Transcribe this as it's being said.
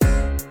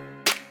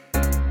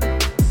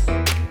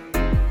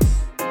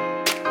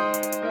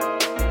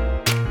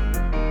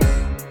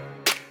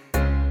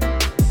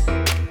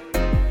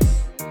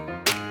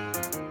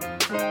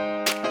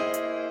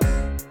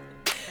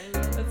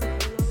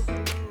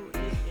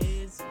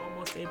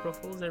April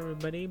Fools,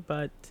 everybody,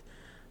 but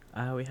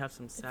we have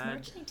some It's sad.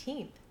 March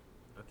 19th.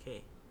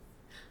 Okay.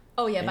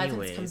 Oh, yeah, by the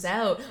time this comes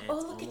out. It's Oh,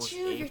 look at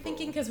you. You're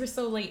thinking April. because we're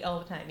so late all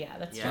the time. Yeah,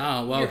 that's Yeah. true.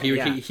 Wow, wow. You're He, right.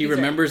 Yeah. he He's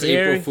remembers right.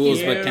 April Fools,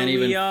 but Here can't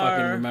even we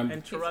fucking are, remember.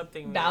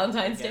 Interrupting me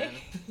Valentine's again.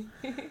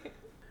 Day.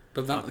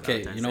 But Fuck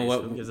okay, Valentine's you know Day,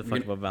 what? so who gives a We're fuck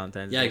gonna- about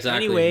Valentine's Yeah, Day?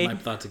 exactly. Anyway, My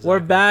thoughts we're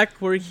exactly.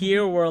 back. We're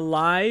here. We're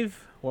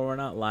live. Well, we're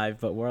not live,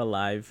 but we're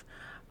alive.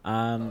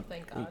 Oh,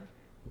 thank God.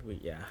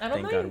 Yeah. I don't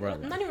Thank God we're I'm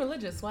alive. not even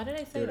religious. Why did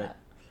I say Dude, that?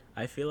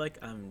 I feel like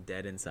I'm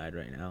dead inside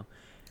right now.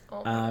 Oh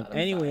my God, I'm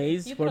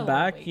Anyways, sorry. You put we're a lot of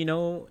back. weight. You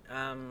know,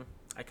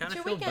 I kind It's of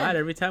your feel weekend. bad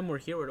every time we're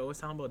here. We're always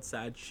talking about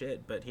sad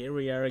shit, but here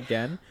we are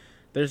again.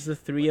 There's the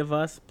three of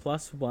us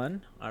plus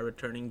one, our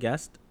returning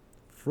guest,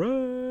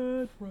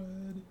 Fred.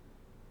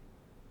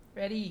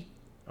 Ready?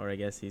 Or I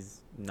guess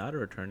he's not a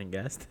returning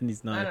guest and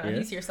he's I not don't know. here.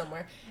 He's here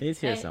somewhere. He's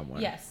here And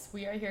somewhere. Yes,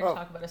 we are here to Oh.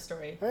 talk about a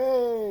story.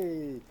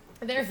 Hey!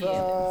 There he is.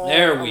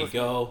 There I we was-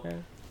 go.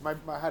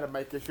 I had a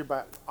mic issue,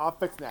 but I'll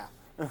fix now.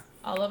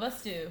 All of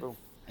us do.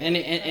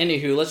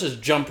 Anywho, let's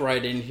just jump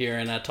right in here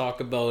and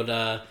talk about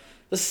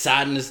the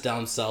sadness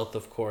down south,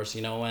 of course,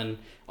 you know, and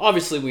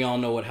obviously we all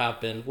know what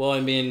happened. Well, I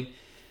mean,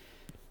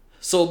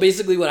 so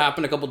basically what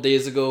happened a couple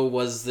days ago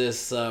was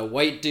this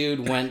white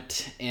dude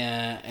went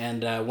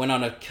and went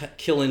on a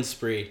killing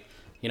spree,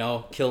 you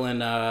know, killing,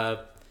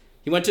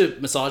 he went to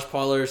massage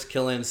parlors,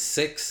 killing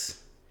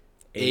 6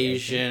 Eight, I think,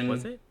 Asian,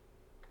 was it?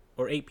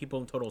 Or 8 people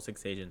in total,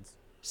 6 Asians.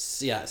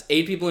 yeah,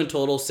 8 people in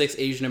total, 6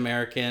 Asian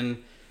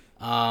American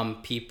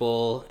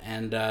people,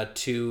 and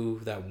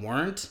 2 that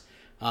weren't.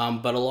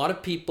 But a lot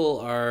of people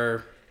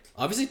are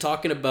obviously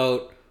talking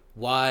about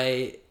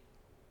why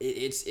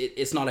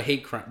it's not a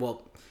hate crime.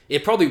 Well,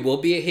 it probably will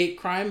be a hate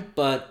crime,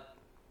 but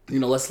you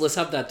know, let's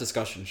have that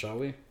discussion, shall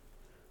we?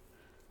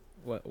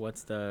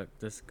 What's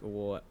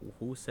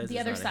who says The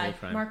it's other not a side. hate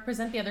crime? Mark,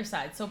 present the other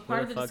side. So Who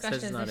part of the fuck says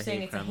discussion is not they're a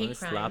saying it's a Let me hate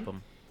slap crime.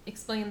 him.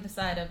 Explain the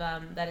side of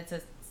that it's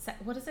a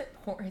what is it?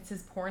 It's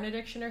his porn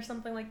addiction or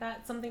something like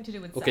that. Something to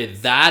do with Okay, sex.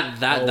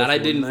 that Oh, I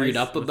didn't womanize- read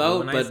up with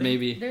about, but womanizing?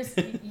 maybe.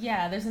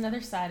 There's another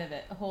side of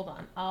it. Hold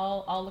on,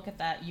 I'll look at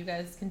that. You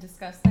guys can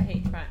discuss the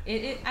hate crime.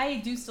 I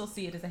do still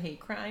see it as a hate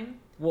crime.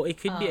 Well, it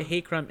could be a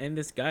hate crime, and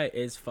this guy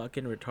is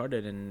fucking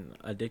retarded and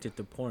addicted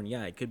to porn.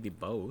 Yeah, it could be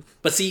both.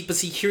 But see,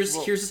 here's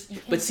You can't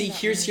say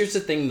that word. here's the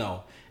thing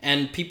though,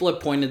 and people have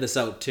pointed this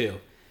out too.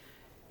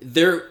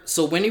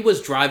 So when he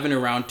was driving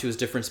around to his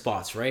different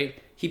spots, right?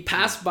 He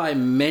passed by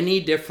many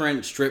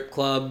different strip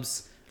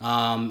clubs,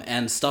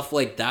 and stuff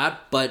like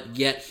that, but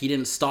yet he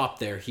didn't stop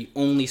there. He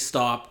only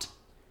stopped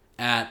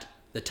at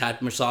the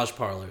Tat massage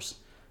parlors.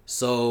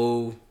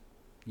 So,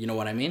 you know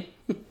what I mean?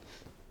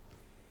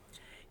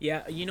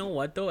 Yeah, you know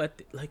what though?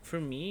 Like for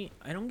me,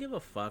 I don't give a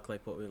fuck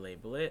like what we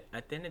label it.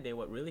 At the end of the day,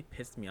 what really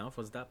pissed me off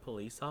was that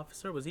police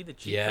officer. Was he the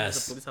chief? Yes.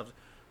 Of the police officer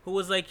who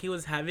was like he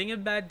was having a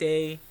bad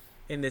day,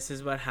 and this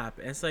is what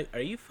happened. It's like,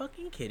 are you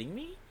fucking kidding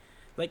me?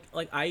 Like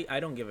I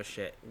don't give a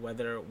shit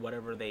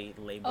whatever they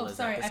label Oh, as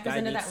sorry, that. I This guy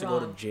presented needs that to go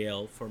wrong. to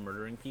jail for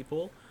murdering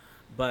people,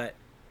 but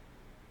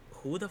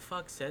who the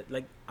fuck said,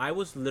 like, I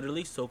was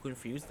literally so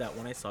confused that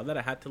when I saw that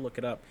I had to look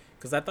it up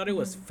because I thought it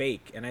was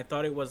fake, and I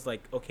thought it was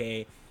like,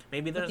 okay,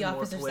 maybe What there's the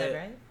more officer to said, it.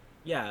 right?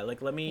 Yeah,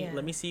 like let me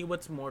Yeah. see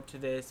what's more to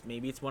this.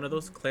 Maybe it's one of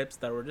those clips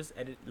that were just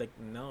edited. Like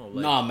no,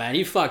 like, Nah, man,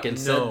 he fucking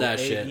said that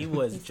shit. He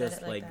was He said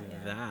just it like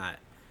like that, that.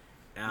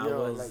 And I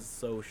Yo, was like-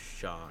 so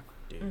shocked,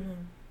 dude.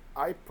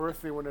 I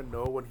personally want to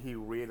know when he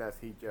realized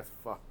he just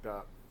fucked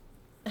up.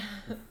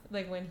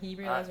 Like when he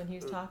realized when he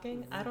was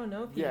talking. I don't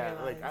know if he Yeah,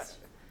 realized.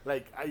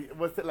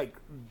 was it like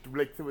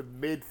it was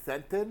mid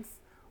sentence,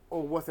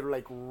 or was it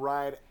like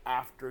right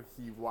after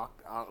he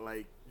walked out,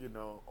 like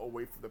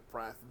away from the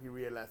press, and he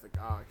realized like,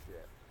 oh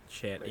shit.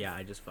 Shit, Like- yeah,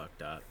 I just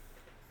fucked up.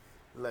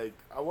 Like,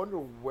 I wonder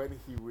when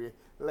he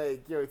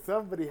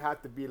somebody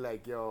had to be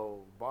like, yo,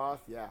 boss,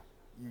 yeah,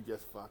 you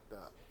just fucked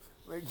up.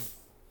 Like,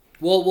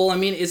 Well, I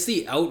mean, it's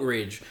the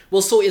outrage.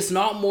 Well, so it's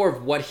not more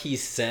of what he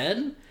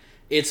said.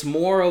 It's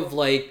more of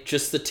like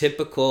just the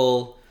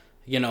typical,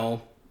 you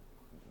know,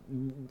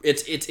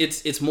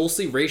 it's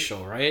mostly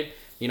racial, right?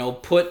 You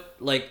know,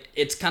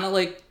 it's kind of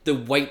like the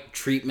white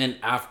treatment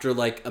after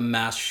like a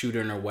mass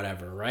shooting or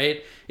whatever,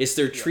 right?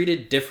 They're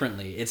treated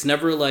differently. It's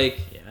never like,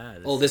 Yeah,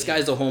 oh, this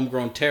guy's a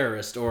homegrown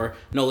terrorist, or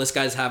no, this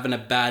guy's having a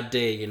bad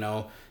day, you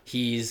know,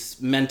 he's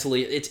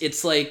mentally,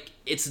 it's like,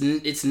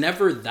 it's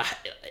never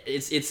that,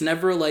 it's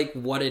never like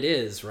what it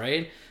is,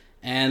 right?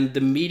 And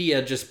the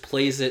media just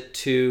plays it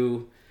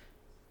to,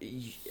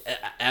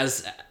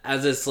 as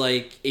it's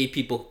like 8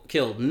 people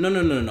killed.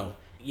 No.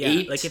 Yeah,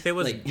 8, like if it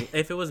was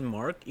like,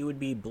 Mark, it would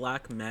be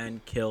black man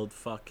killed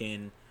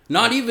fucking.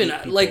 not like, even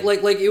 8 like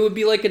people. it would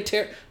be like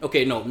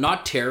okay, no,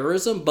 not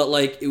terrorism, but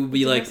like it would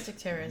be Domestic like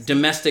terrorism.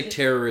 domestic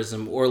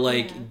terrorism, or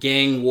like Yeah.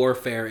 gang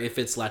warfare if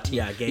it's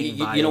Latino. Yeah, gang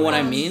you know what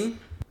I violence. mean?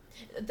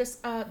 This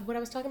what I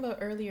was talking about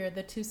earlier,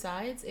 the two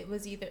sides, it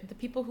was either the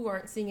people who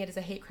aren't seeing it as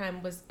a hate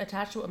crime was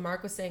attached to what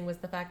Mark was saying, was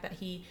the fact that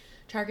he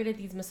targeted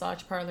these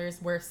massage parlors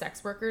where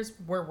sex workers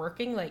were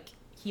working. Like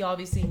he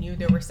obviously knew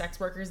there were sex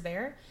workers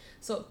there.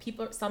 So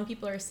some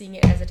people are seeing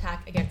it as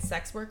attack against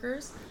sex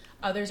workers.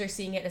 Others are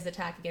seeing it as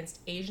attack against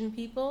Asian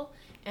people.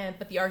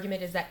 But the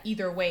argument is that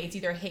either way, it's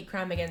either a hate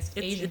crime against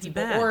Asian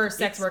people bad. or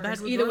sex It's workers.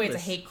 bad Either way, it's a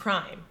regardless. hate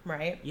crime,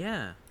 right?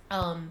 Yeah.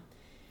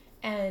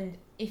 And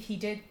if he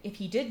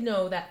did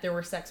know that there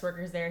were sex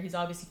workers there, he's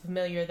obviously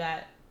familiar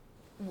that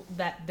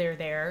they're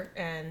there,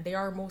 and they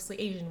are mostly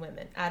Asian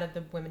women. Out of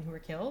the women who were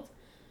killed,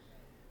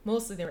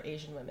 mostly they were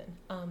Asian women.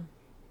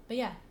 But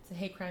yeah, it's a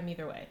hate crime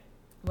either way.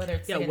 Whether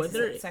it's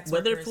sex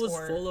whether workers if it was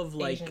or full of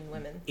like Asian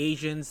women.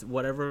 Asians,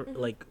 whatever,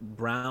 like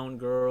brown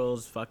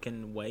girls,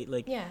 fucking white,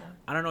 like Yeah.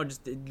 I don't know,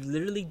 just it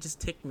literally just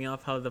ticked me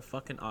off how the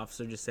fucking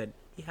officer just said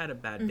he had a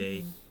bad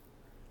day.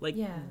 Like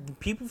Yeah.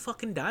 people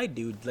fucking died,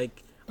 dude.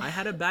 Like I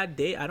had a bad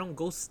day. I don't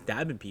go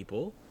stabbing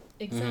people.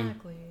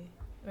 Exactly.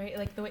 Right?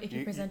 Like the way if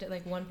you present it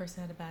like one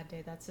person had a bad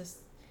day, that's just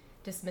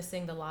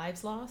dismissing the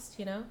lives lost,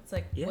 you know? It's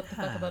like what the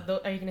fuck Yeah.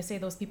 about are you gonna say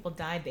those people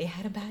died, they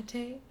had a bad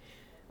day?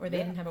 Or they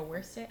Yeah. didn't have a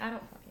worse day? I don't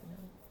fucking know.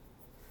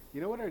 You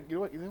know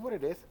what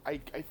it is? I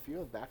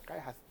feel that guy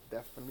has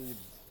definitely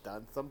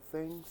done some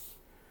things.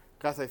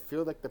 Cause I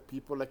feel like the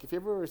people, like if you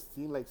ever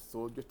seen like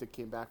soldiers that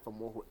came back from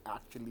war who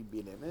actually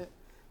been in it,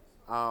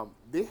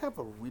 they have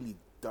a really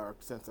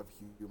dark sense of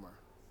humor,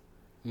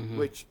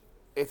 which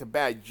it's a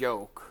bad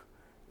joke,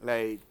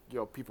 like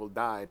people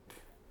died,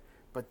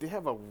 but they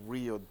have a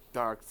real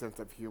dark sense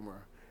of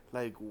humor.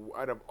 Like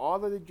out of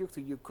all of the jokes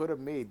that you could have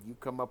made, you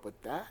come up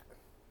with that.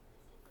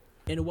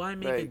 And why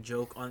make a Like-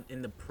 joke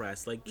in the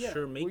press? Like Yeah,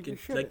 sure, well, make you it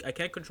should. like I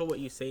can't control what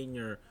you say in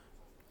your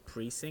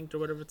precinct or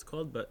whatever it's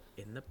called, but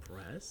in the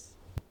press?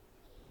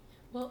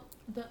 Well,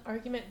 the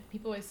argument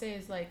people always say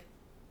is like,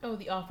 oh,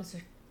 the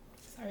officer,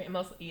 sorry, I'm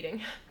also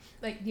eating,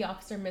 like the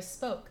officer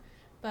misspoke.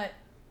 But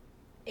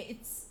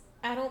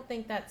I don't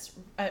think that's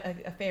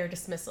a fair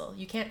dismissal.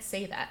 You can't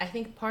say that. I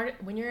think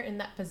when you're in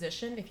that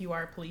position, if you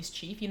are a police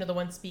chief, the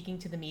one speaking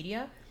to the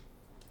media,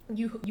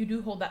 you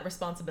do hold that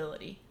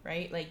responsibility,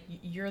 right? Like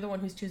you're the one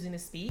who's choosing to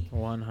speak.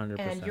 100%.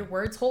 And your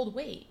words hold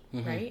weight,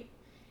 right?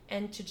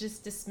 And to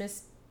just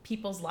dismiss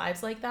people's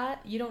lives like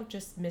that, you don't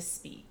just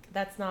misspeak.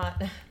 That's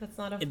not a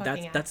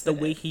fucking That's the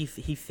way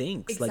accident. he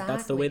thinks. Like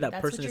that's the way Exactly. that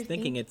That's person what is you're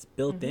thinking. It's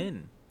built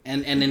in.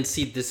 And then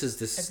see, this is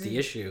the Agreed.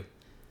 issue,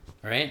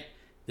 right?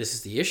 This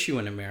is the issue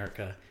in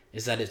America,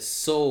 is that it's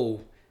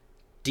so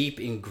deep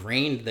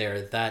ingrained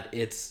there that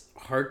it's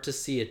hard to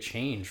see a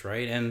change,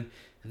 right? And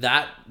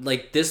that,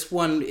 like, this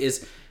one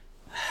is,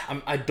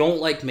 I don't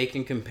like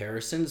making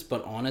comparisons,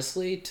 but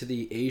honestly, to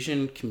the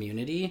Asian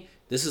community,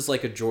 this is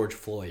like a George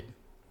Floyd.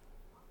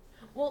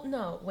 Well,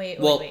 no, wait.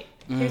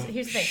 Here's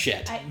the thing.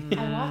 Shit. I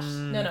watched.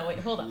 No, wait,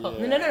 hold up.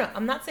 No.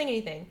 I'm not saying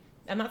anything.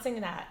 I'm not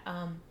saying that.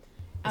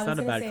 It's not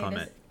a bad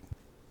comment.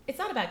 It's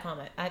not a bad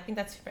comment. I think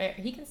that's fair.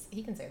 He can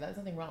say that. There's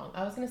nothing wrong.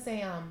 I was gonna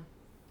say.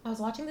 I was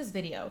watching this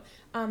video.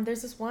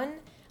 There's this one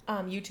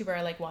YouTuber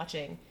I like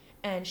watching,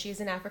 and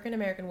she's an African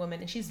American woman,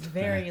 and she's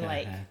very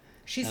like,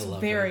 she's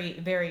very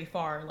very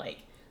far like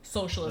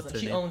socialism. What's her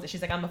She name? owns it.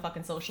 She's like, I'm a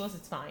fucking socialist.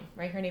 It's fine,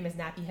 right? Her name is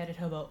Nappy Headed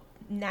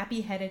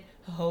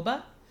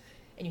Jojoba.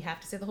 And you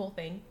have to say the whole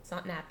thing. It's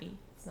not nappy.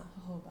 It's not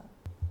jojoba.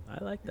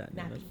 I like that.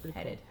 name. That's pretty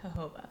Nappy-headed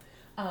jojoba.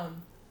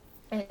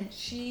 And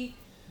she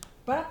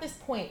brought up this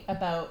point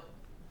about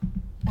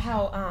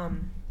how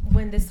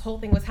when this whole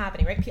thing was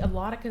happening, right? A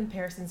lot of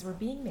comparisons were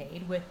being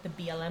made with the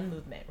BLM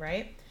movement,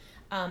 right?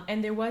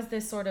 And there was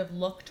this sort of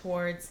look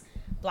towards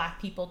Black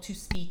people to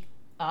speak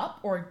up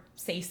or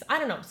say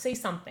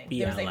something. Be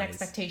There was like an allies.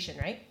 expectation,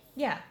 right?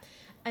 Yeah.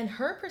 And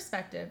her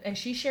perspective, and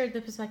she shared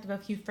the perspective of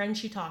a few friends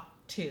she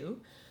talked to,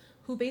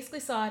 who basically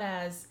saw it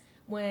as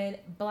when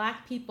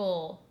Black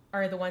people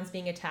are the ones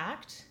being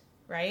attacked,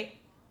 right?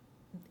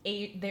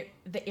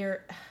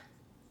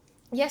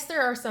 Yes,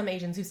 there are some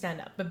Asians who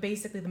stand up, but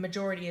basically the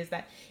majority is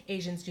that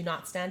Asians do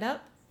not stand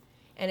up,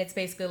 and it's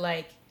basically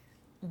like,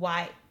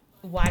 why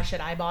should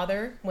I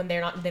bother when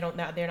they're not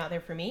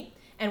there for me?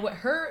 And what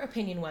her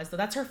opinion was, though,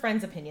 that's her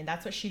friend's opinion.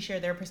 That's what she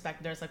shared their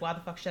perspective. It's like, why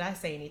the fuck should I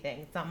say anything?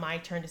 It's not my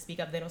turn to speak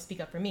up. They don't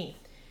speak up for me.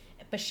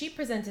 But she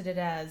presented it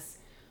as,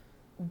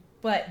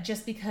 but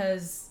just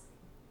because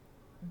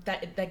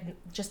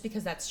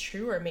that's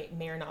true or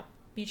may or not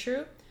be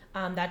true,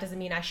 that doesn't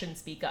mean I shouldn't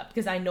speak up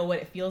because I know what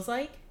it feels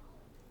like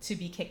to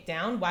be kicked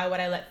down. Why would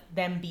I let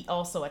them be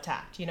also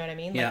attacked? You know what I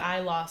mean? Yeah. Like I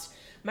lost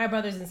my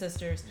brothers and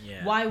sisters.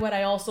 Yeah. Why would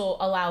I also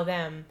allow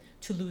them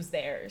to lose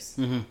theirs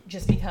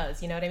just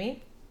because? You know what I mean?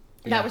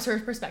 Yeah. That was her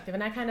perspective,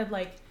 and I kind of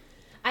like,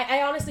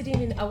 I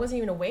honestly I wasn't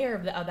even aware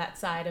of that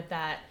side of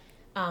that.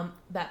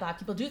 That Black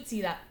people do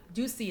see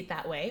it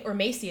that way, or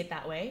may see it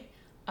that way.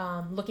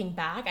 Looking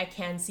back, I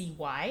can see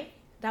why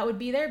that would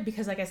be there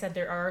because, like I said,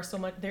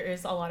 there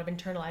is a lot of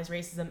internalized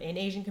racism in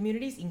Asian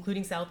communities,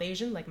 including South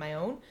Asian, like my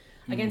own,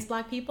 against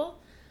Black people.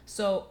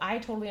 So I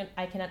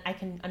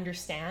can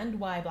understand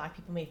why Black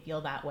people may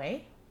feel that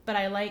way, but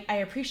I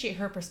appreciate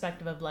her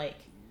perspective of like,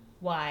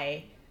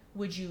 why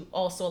would you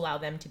also allow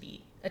them to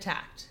be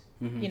attacked?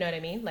 You know what I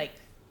mean? Like,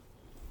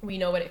 we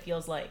know what it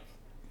feels like.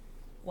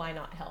 Why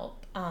not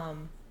help?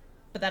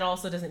 But that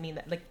also doesn't mean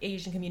that like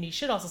Asian communities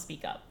should also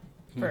speak up.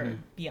 for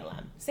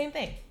BLM. Same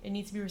thing. It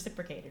needs to be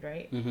reciprocated,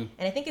 right? Mm-hmm.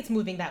 And I think it's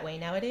moving that way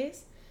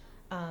nowadays.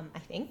 I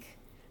think.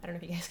 I don't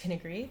know if you guys can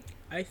agree.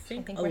 I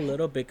think a we're-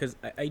 little bit, because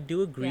I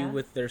do agree Yeah.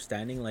 with their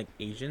standing, like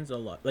Asians a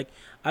lot. Like,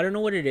 I don't know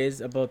what it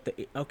is about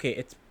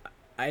it's,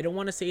 I don't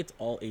want to say it's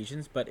all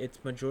Asians, but it's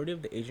majority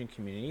of the Asian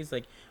communities.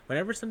 Like,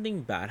 whenever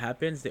something bad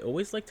happens, they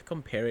always like to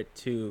compare it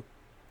to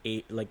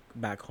like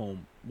back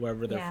home,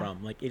 wherever they're Yeah.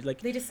 from. Like, it,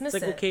 like They dismiss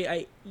it's like, it.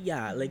 okay,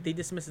 like they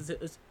dismiss it.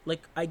 It's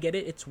like, I get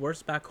it, it's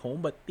worse back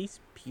home, but these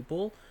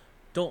people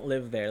don't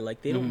live there.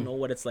 Like, they don't know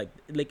what it's like.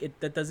 Like,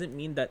 that doesn't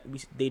mean that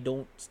they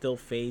don't still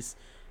face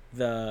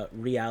the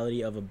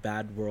reality of a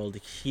bad world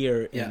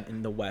here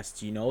in the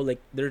West, you know? Like,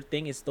 their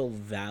thing is still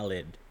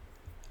valid.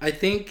 I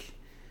think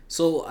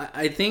so.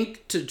 I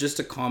think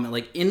to comment,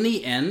 like, in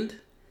the end,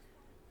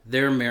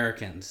 they're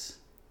Americans.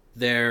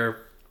 They're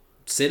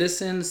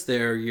citizens.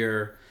 They're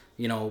your,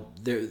 you know,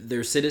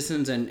 they're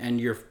citizens, and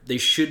they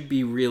should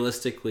be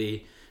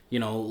realistically, you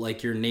know,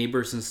 like your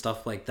neighbors and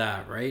stuff like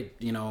that, right?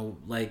 You know,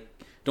 like,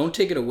 don't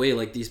take it away.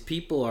 Like, these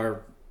people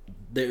are,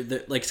 they're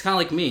like, it's kind of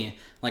like me.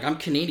 Like, I'm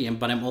Canadian,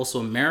 but I'm also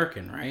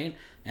American, right?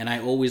 And I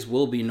always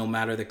will be, no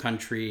matter the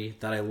country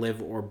that I live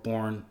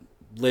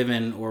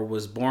in or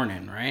was born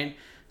in, right?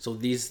 So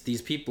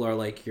these people are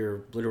like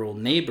your literal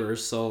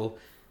neighbors. So,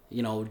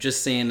 you know,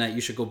 just saying that you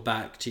should go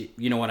back to,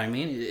 you know what I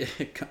mean?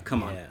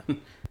 Come on. Yeah.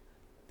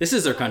 This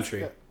is their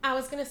country. I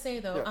was gonna say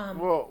though. Yeah.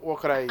 Well,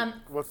 could I?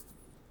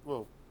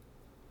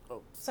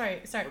 Sorry. I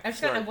just gotta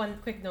Sorry. add one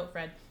quick note,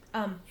 Fred.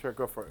 Sure,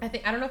 go for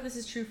it. I don't know if this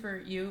is true for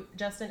you,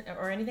 Justin,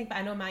 or anything, but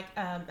I know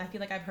I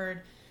feel like I've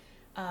heard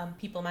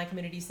people in my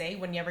community say,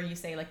 whenever you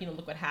say, like, you know,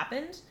 look what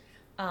happened,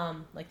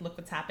 like, look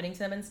what's happening to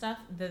them and stuff,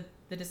 the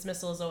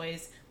dismissal is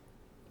always,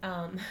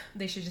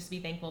 they should just be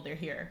thankful they're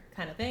here,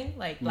 kind of thing.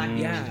 Like, black people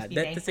should Yeah, just be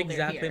that's thankful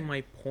exactly they're here.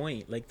 my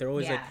point. Like, they're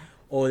always like, Yeah.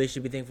 oh, they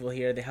should be thankful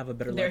here, they have a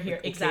better They're life. here, Like,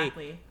 okay,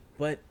 exactly.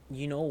 but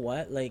you know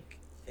what? Like,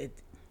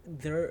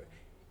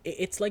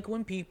 it's like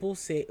when people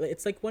say,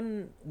 it's like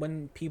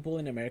when people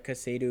in America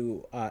say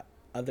to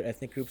other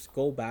ethnic groups,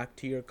 go back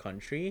to your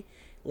country,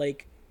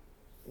 like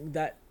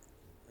that,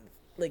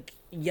 like,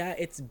 yeah,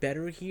 it's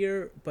better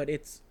here, but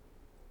it's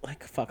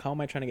like, fuck, how am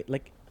I trying to get,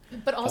 like,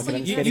 But also, Okay,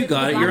 you you can't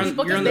got say it. black You're on-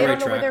 people you're on because the they right don't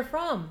know where track. they're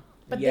from.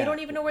 But Yeah. they don't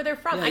even know where they're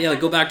from. Yeah, I yeah,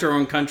 can't- go back to our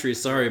own country.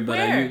 Sorry, but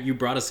Where? you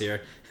brought us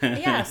here.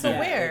 Yeah, so Yeah,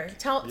 where? like,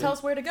 Tell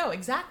us where to go.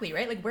 Exactly,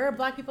 right? Like, where are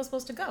black people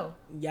supposed to go?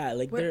 yeah,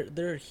 like Where-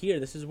 they're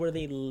here. This is where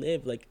they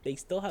live. Like, they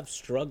still have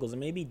struggles. It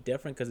may be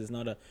different because it's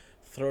not a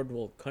third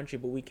world country,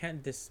 but we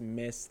can't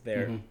dismiss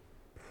their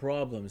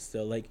problems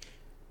still. Like,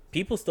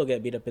 people still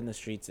get beat up in the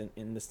streets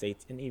in the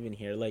States, and even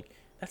here. Like,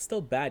 that's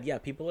still bad. Yeah,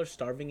 people are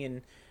starving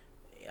in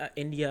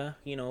India,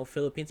 you know,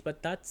 Philippines,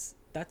 but that's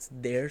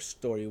their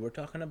story. We're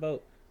talking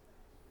about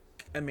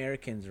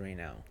Americans right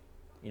now.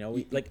 You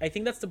know, like, I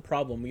think that's the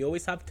problem. We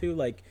always have to,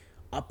 like,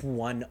 up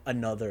one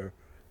another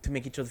to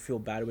make each other feel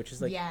bad, which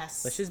is like,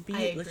 Yes, let's just I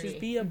be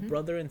agree. a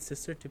brother and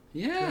sister to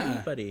Yeah.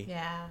 everybody.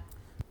 Yeah.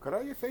 Could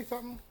I just say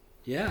something?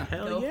 Yeah.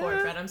 Hell Go for it,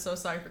 yeah. Fred. I'm so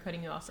sorry for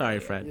cutting you off. Sorry,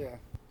 earlier. Fred. Yeah.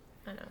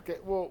 I know. Okay.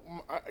 Well,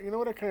 you know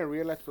what I kind of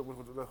realized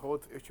with the whole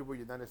issue with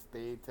United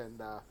States and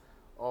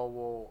oh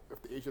well,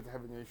 if the Asians are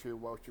having an issue,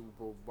 why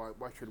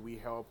should we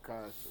help?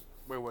 Cause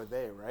we were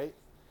there, right?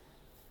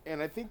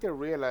 And I think they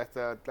realized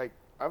that, like,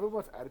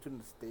 everyone's attitude in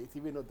the States,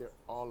 even though they're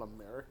all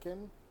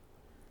American,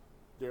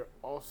 they're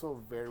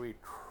also very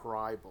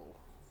tribal.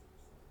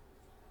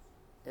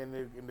 And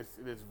it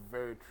is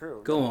very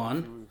true. Go Like,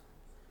 on.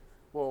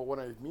 well, when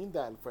I mean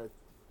that,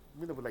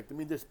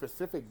 there's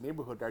specific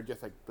neighborhoods that are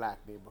just like black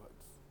neighborhoods.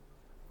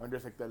 And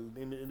there's like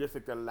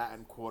the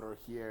Latin Quarter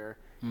here,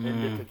 and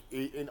there's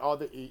like all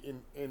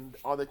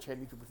the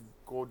Chinese people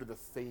go to the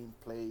same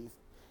place,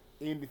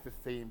 and it's the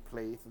same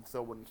place, and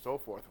so on and so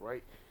forth,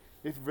 right?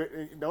 It's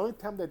the only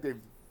time that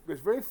there's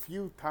very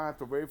few times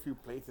or very few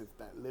places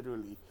that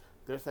literally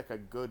there's like a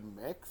good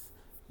mix.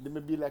 There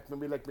maybe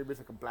it's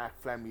like a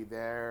black family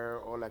there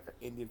or like an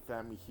Indian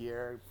family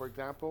here, for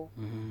example.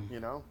 You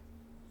know.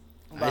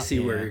 I see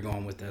where Yeah. you're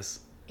going with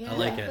this. Yeah, I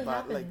like that it.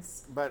 But like,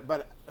 happens.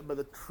 but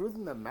the truth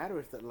in the matter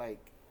is that,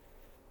 like,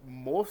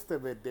 most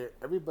of it,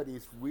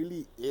 everybody's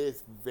really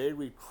is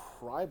very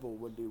tribal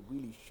when they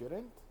really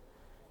shouldn't,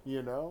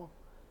 you know,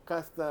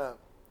 because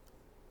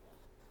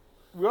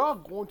we're all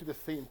going to the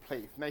same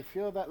place, and I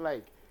feel that,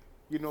 like,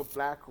 you know,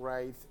 black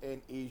rights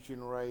and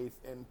Asian rights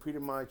and pretty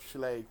much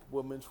like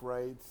women's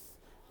rights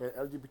and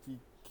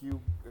LGBTQ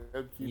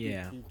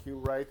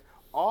rights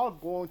all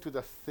going to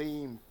the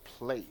same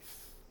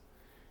place.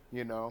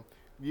 You know,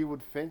 you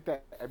would think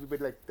that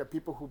everybody, like the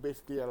people who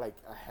basically are like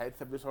heads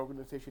of this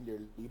organization, their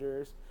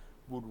leaders,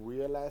 would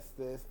realize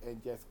this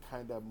and just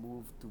kind of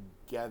move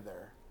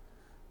together.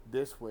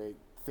 This way,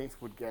 things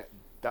would get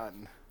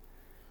done.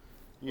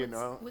 You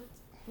know.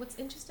 What's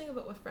interesting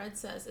about what Fred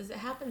says is it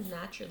happens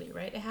naturally,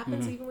 right? It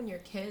happens even when you're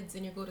kids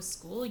and you go to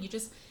school. You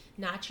just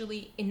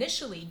naturally,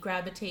 initially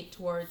gravitate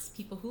towards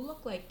people who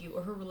look like you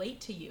or who relate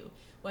to you,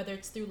 whether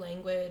it's through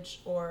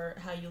language or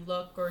how you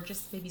look or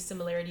just maybe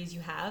similarities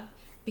you have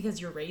because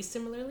you're raised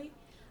similarly.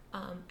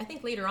 I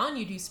think later on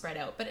you do spread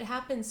out, but it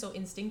happens so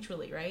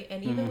instinctually, right?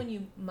 And even when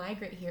you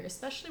migrate here,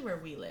 especially where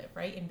we live,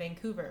 right, in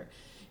Vancouver,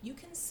 you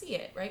can see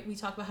it, right? We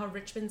talk about how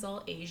Richmond's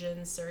all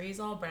Asian, Surrey's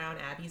all brown,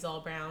 Abby's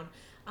all brown.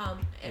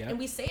 And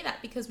we say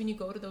that because when you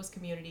go to those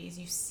communities,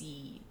 you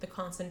see the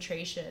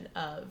concentration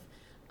of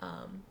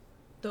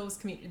those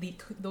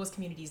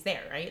communities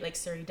there, right? Like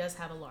Surrey does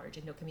have a large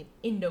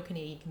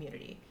Indo-Canadian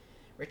community.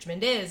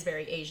 Richmond is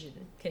very Asian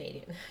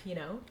Canadian, you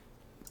know?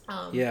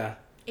 Yeah.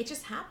 It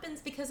just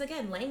happens because,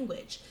 again,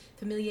 language,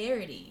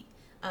 familiarity,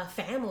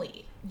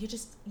 family,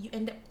 you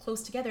end up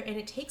close together, and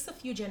it takes a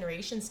few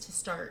generations to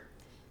start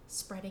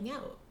spreading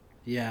out.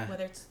 Yeah.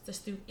 Whether it's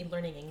just through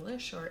learning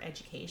English or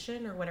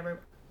education or whatever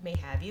may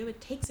have you,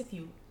 it takes a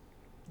few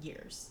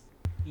years.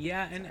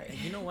 Yeah, and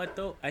you know what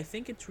though? I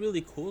think it's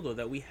really cool though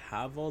that we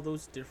have all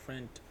those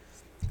different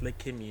like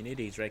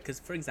communities, right? Because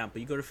for example,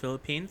 you go to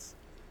Philippines,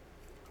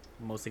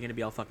 mostly gonna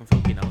be all fucking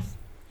Filipinos.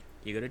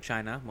 You go to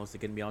China, mostly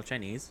gonna be all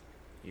Chinese.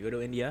 You go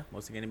to India,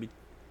 mostly gonna be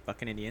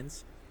fucking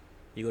Indians.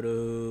 You go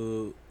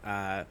to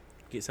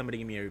get somebody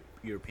give me a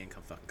European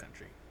fucking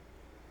country.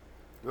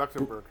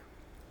 Luxembourg.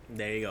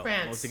 There you go.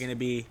 France. Mostly gonna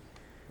be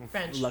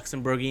French.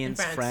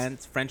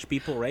 Luxembourgians, French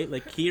people, right?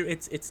 Like here,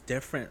 it's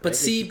different. But right?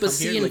 see, Like,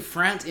 here, in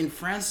like,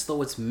 France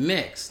though, it's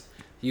mixed.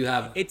 You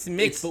have it's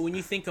mixed, but when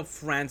you think of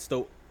France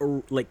though,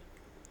 or like,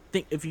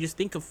 if you just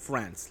think of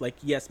France, like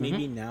yes,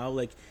 maybe now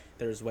like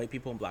there's white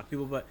people and black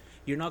people, but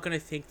you're not gonna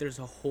think there's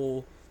a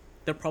whole.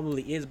 There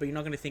probably is, but you're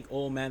not gonna think,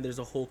 oh man, there's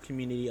a whole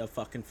community of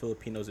fucking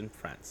Filipinos in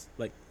France.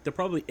 Like there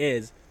probably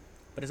is,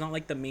 but it's not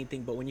like the main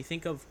thing. But when you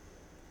think of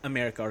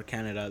America or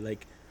Canada,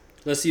 like.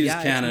 Let's use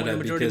Yeah, Canada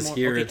because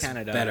here it's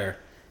Canada. better.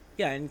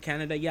 Yeah, in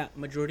Canada, yeah,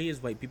 majority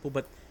is white people,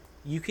 but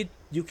you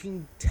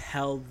can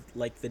tell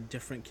like the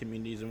different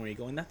communities and where you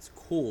go, and that's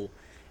cool.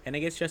 And I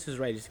guess Jess is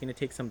right. It's gonna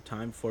take some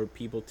time for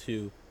people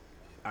to,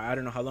 I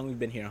don't know how long we've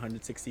been here,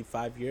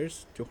 165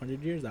 years,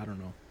 200 years, I don't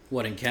know.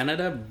 What, in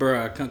Canada?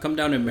 Bruh, come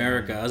down to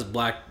America. Us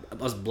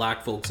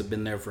black folks have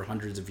been there for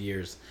hundreds of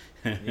years.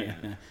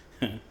 Yeah.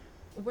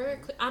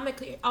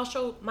 I'll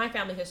show my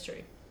family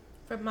history.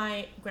 From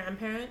my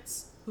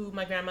grandparents, who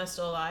my grandma's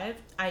still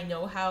alive, I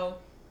know how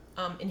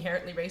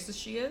inherently racist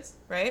she is,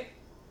 right?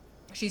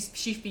 She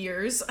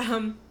fears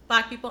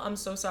black people. I'm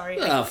so sorry.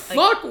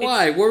 Fuck,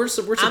 why? We're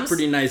some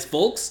pretty nice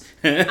folks.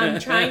 I'm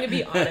trying to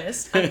be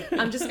honest.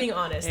 I'm just being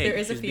honest. Hey, there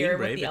is a she's fear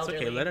being with the brave. It's elderly.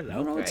 okay, let it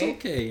out. No, it's right?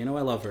 okay. You know,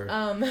 I love her.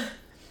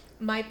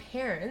 My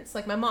parents,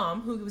 like my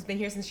mom, who's been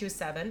here since she was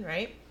 7,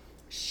 right?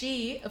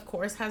 She, of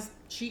course, I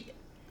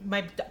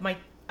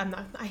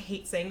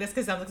hate saying this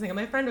because it sounds like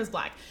my friend was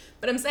black,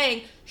 but I'm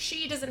saying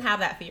she doesn't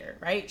have that fear,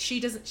 right? She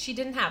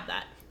didn't have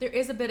that. There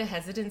is a bit of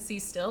hesitancy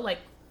still, like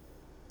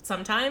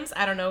sometimes,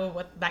 I don't know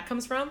what that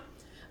comes from,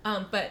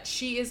 but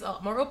she is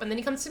more open. Then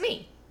he comes to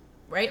me,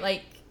 right?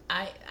 Like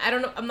I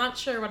don't know, I'm not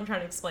sure what I'm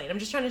trying to explain. I'm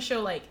just trying to show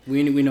like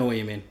We know what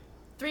you mean.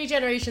 3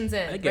 generations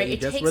in, I get right? you.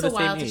 It Just takes we're the a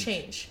while same to age.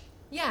 change.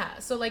 Yeah,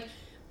 so like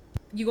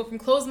you go from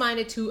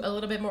closed-minded to a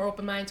little bit more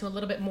open-minded to a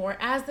little bit more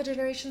as the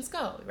generations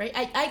go, right?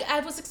 I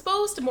was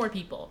exposed to more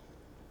people.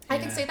 I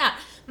can say that.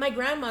 My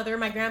grandmother,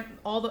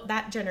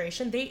 that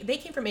generation, they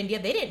came from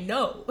India. They didn't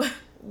know.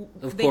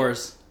 Of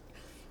course.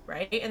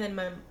 Right? And then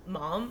my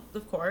mom,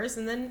 of course,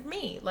 and then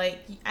me. Like,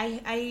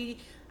 I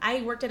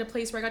worked at a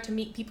place where I got to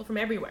meet people from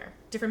everywhere.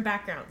 Different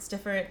backgrounds,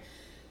 different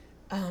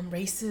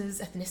races,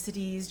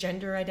 ethnicities,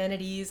 gender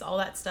identities, all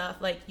that stuff.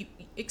 Like,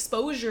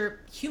 exposure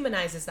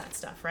humanizes that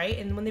stuff, right?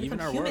 And when they Even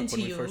become our human work to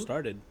when you... we first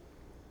started.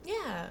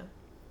 Yeah.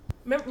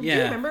 Do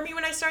you remember me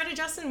when I started,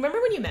 Justin?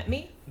 Remember when you met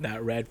me?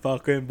 That red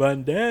fucking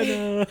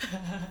bandana.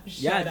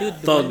 Yeah, dude.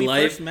 Thug When we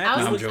life. first met, No,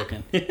 I I'm was-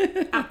 joking.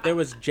 there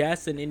was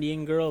Jess, an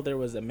Indian girl. There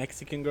was a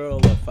Mexican girl,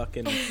 a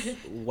fucking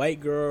white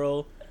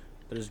girl.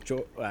 There's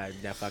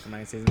fucking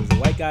mind saying. There's a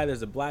white guy.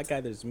 There's a black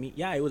guy. There's me.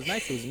 Yeah, it was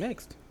nice. It was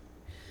mixed.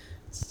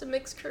 It's just a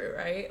mixed crew,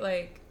 right?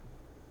 Like,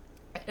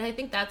 and I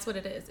think that's what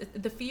it is.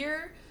 The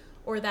fear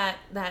or that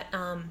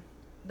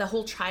the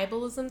whole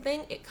tribalism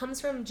thing, it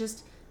comes from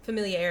just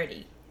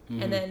familiarity.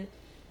 Mm-hmm. And then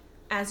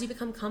as you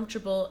become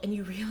comfortable and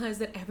you realize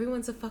that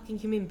everyone's a fucking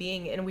human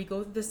being and we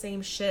go through the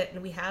same shit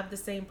and we have the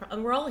same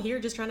and we're all here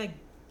just trying to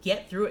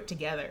get through it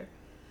together.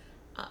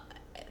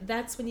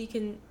 That's when you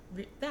can,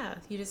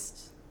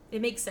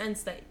 it makes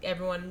sense that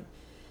everyone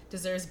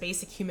deserves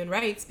basic human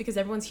rights because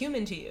everyone's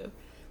human to you.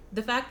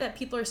 The fact that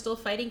people are still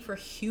fighting for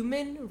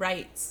human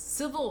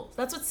rights,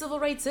 that's what civil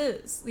rights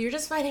is. You're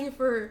just fighting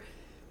for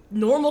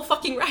normal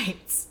fucking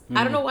rights.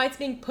 I don't know why it's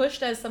being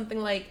pushed as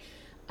something like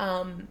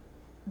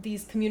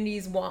these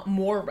communities want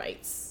more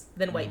rights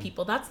than white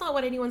people. That's not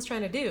what anyone's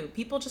trying to do.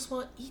 People just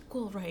want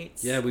equal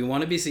rights. Yeah, we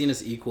want to be seen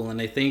as equal, and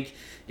I think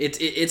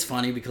it's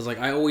funny because like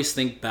I always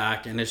think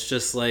back, and it's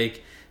just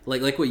like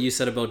what you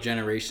said about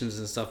generations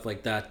and stuff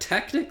like that.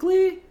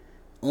 Technically,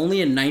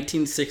 only in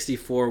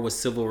 1964 was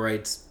civil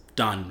rights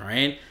done,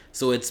 right?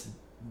 So it's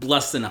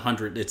less than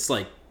 100. It's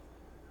like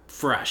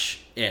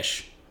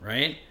fresh-ish,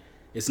 right?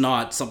 It's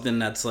not something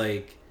that's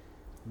like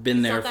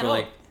been there for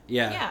like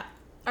Yeah.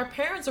 Our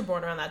parents were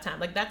born around that time.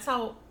 Like that's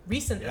how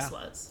recent this Yeah.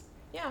 was.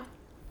 Yeah.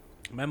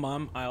 My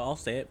mom, I'll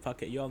say it.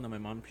 Fuck it, you all know my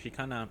mom. She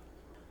kind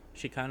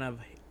of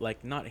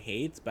like not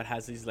hates, but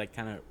has these like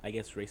kind of I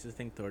guess racist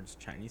thing towards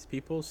Chinese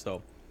people.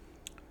 So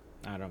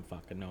I don't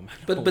fucking know, man.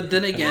 But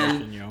then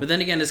again, You know?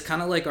 it's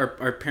kind of like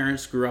our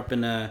parents grew up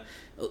in a.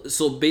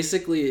 So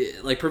basically,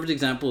 like perfect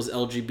example is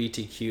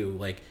LGBTQ.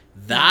 Like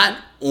that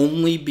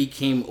only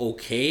became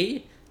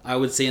okay, I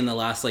would say, in the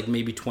last like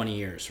maybe 20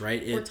 years,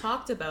 right? Or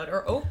talked about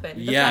or open.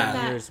 The Yeah. fact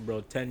that- 10 years,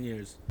 bro. 10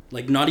 years.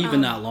 Like not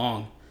even that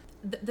long.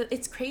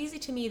 it's crazy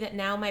to me that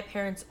now my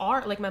parents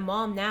are like my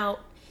mom now,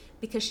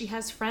 because she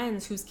has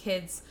friends whose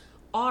kids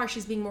are,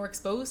 she's being more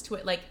exposed to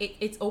it. Like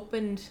it's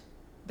opened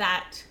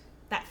that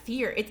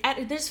fear.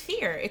 There's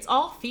fear. It's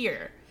all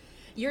fear.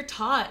 You're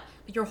taught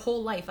your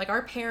whole life, like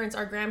our parents,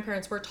 our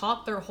grandparents were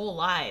taught their whole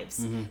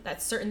lives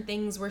that certain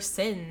things were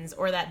sins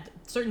or that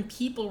certain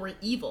people were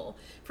evil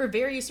for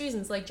various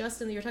reasons. Like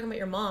Justin, you're talking about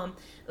your mom,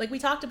 like we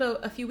talked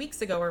about a few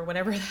weeks ago or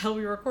whenever the hell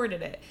we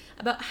recorded it,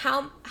 about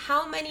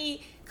how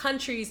many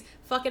countries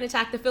fucking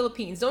attacked the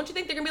Philippines. Don't you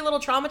think they're gonna be a little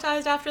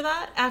traumatized after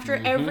that? After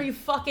every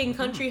fucking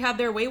country had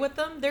their way with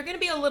them, they're gonna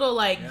be a little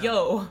like,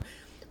 yo,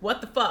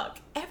 what the fuck?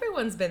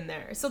 Everyone's been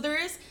there. So there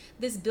is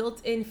this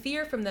built-in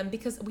fear from them,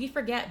 because we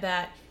forget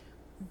that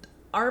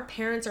our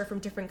parents are from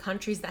different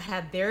countries that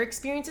had their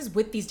experiences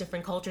with these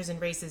different cultures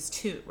and races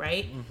too,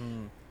 right?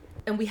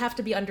 And we have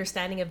to be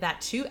understanding of that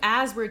too,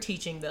 as we're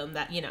teaching them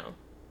that,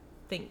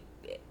 think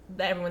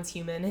that everyone's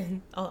human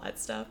and all that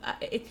stuff.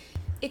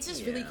 It's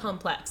just really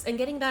complex. And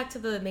getting back to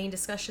the main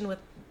discussion with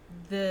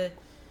the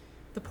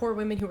poor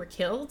women who were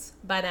killed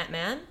by that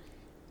man,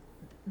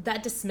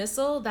 that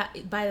dismissal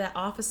that by that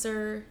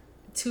officer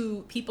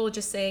to people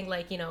just saying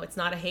like, it's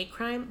not a hate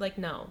crime. Like,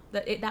 no,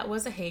 that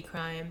was a hate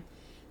crime.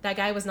 That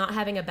guy was not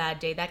having a bad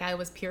day. That guy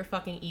was pure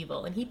fucking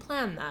evil, and he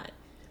planned that.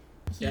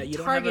 He You don't have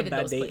a targeted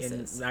bad those day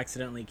places. and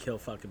accidentally kill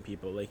fucking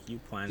people. Like, you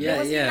planned Yeah, It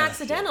wasn't even yeah.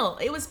 accidental.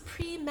 It was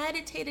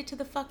premeditated to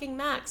the fucking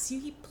max.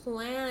 He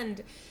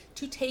planned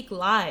to take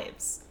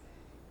lives.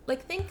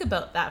 Like, think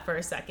about that for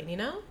a second,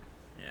 Yeah,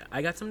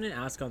 I got something to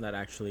ask on that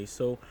actually.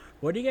 So,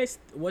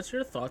 what's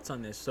your thoughts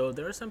on this? So,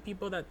 there are some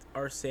people that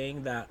are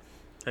saying that,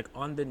 like,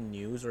 on the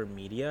news or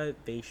media,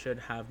 they should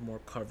have more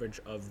coverage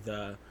of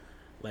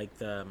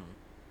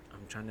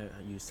I'm trying to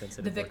use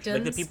sensitive The words. Like the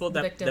victims. people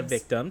the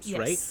victims, Yes.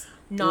 right?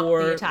 Not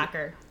Or- the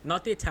attacker.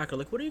 Not the attacker.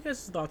 Like, what are you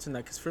guys' thoughts on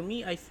that? Because for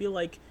me, I feel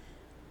like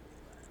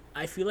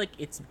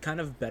it's kind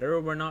of better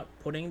we're not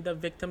putting the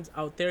victims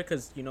out there,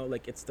 because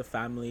like it's the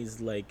families.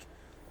 Like,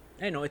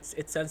 I know it's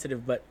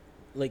sensitive, but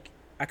like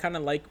I kind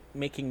of like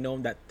making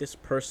known that this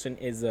person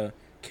is a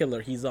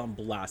killer. He's on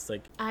blast.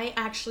 Like, I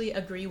actually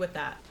agree with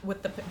that,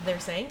 with they're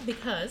saying,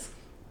 because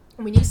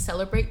when you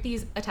celebrate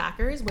these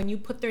attackers, when you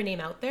put their name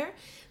out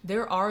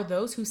there are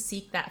those who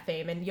seek that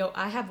fame. And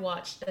I have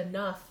watched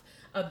enough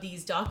of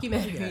these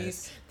documentaries,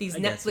 Yes. these I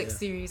guess, Netflix yeah.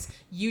 series,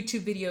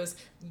 YouTube videos,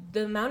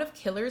 the amount of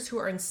killers who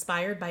are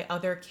inspired by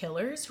other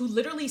killers, who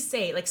literally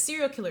say, like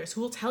serial killers,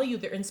 who will tell you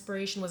their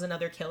inspiration was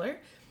another killer.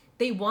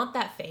 They want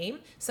that fame.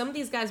 Some of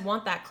these guys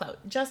want that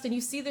clout. Justin,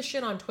 you see this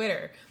shit on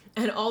Twitter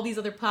and all these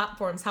other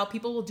platforms, how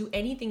people will do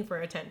anything for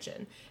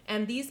attention.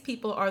 And these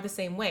people are the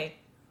same way.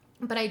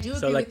 But I do agree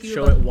so like with you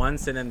show about, it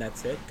once and then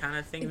that's it, kind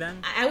of thing.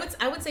 Then I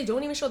would say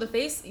don't even show the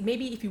face.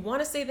 Maybe if you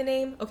want to say the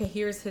name, okay,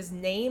 here's his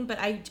name. But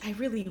I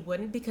really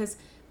wouldn't, because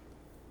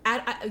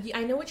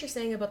I know what you're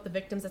saying about the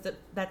victims.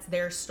 That's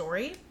their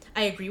story.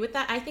 I agree with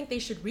that. I think they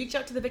should reach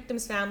out to the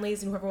victims'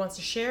 families, and whoever wants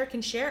to share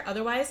can share.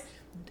 Otherwise,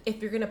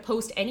 if you're gonna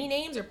post any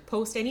names or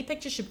post any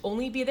pictures, should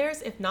only be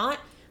theirs. If not,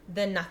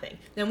 then nothing.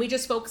 Then we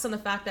just focus on the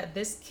fact that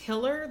this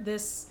killer,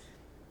 this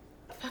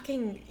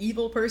fucking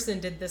evil person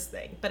did this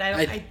thing. But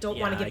I don't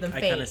want to give them I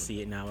fame. kind of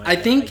see it now. I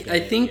think get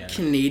it, yeah.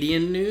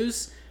 Canadian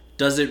news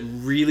does it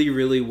really,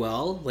 really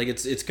well. Like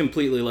it's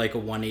completely like a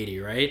 180,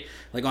 right?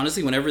 Like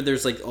honestly, whenever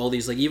there's like all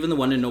these, like even the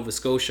one in Nova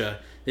Scotia,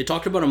 they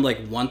talked about them like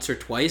once or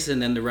twice, and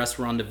then the rest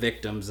were on the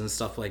victims and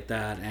stuff like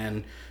that,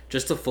 and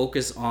just to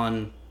focus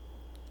on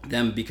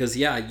them, because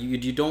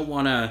you don't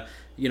want to,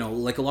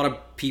 like a lot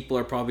of people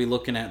are probably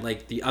looking at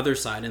like the other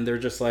side, and they're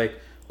just like,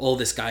 oh,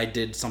 this guy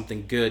did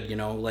something good,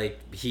 like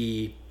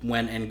he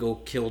went and go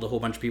killed a whole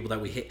bunch of people that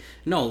we hate.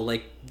 No,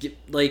 like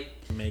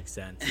Makes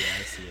sense. Yeah,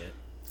 I see it.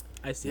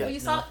 I see Well, it. you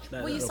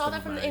No, saw that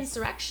opened from my the eyes.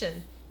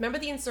 insurrection. Remember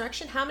the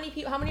insurrection? How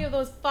many of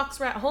those fucks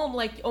were at home?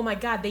 Like, oh my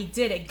god, they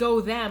did it. Go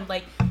them.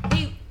 Like,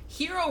 they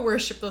hero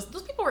worship those.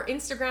 Those people were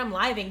Instagram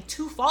living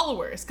 2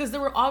 followers because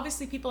there were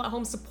obviously people at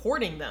home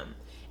supporting them,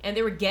 and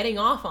they were getting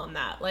off on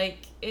that. Like,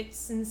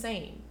 it's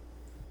insane.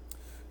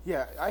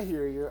 Yeah, I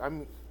hear you.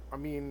 I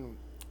mean,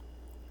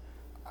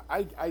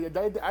 I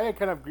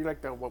kind of agree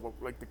like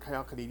the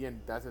how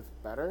Canadian does it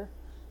better,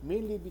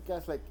 mainly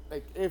because like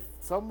if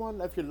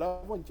your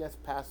loved one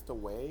just passed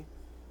away,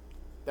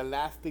 the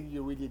last thing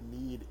you really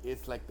need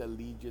is like the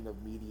legion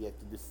of media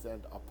to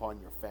descend upon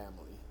your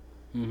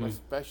family,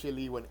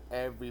 especially when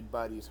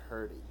everybody's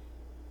hurting.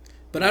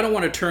 But I don't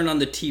want to turn on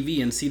the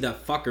TV and see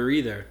that fucker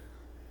either.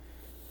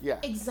 Yeah,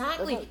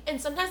 Exactly. That's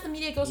And sometimes the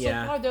media goes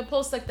Yeah. so far, they'll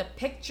post like the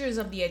pictures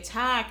of the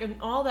attack and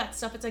all that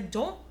stuff. It's like,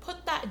 don't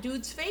put that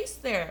dude's face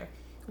there.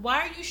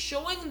 Why are you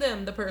showing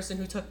them the person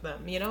who took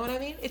them? You know what I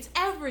mean? It's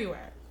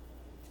everywhere.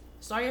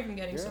 Sorry if I'm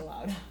getting so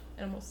loud.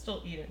 And I'm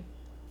still eating.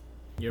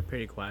 You're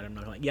pretty quiet. I'm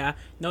not gonna. Yeah.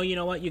 No, you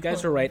know what? You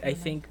guys are right. I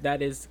think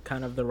that is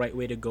kind of the right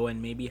way to go,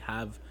 and maybe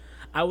have.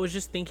 I was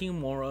just thinking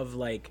more of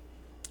like,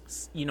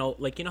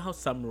 like how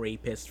some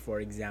rapists,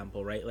 for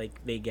example, right?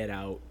 Like they get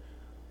out,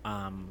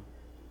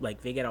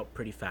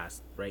 pretty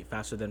fast, right?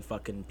 Faster than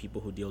fucking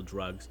people who deal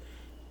drugs.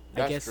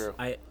 That's I guess true.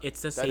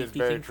 it's the That is safety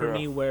very thing for true.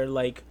 me, where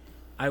like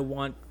I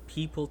want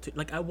people to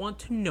I want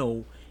to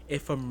know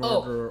if a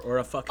murderer or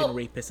a fucking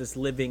rapist is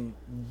living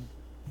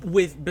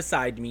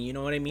beside me. You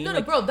know what I mean?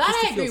 No, bro, that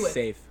just to I agree feel with.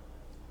 safe.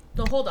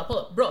 No, hold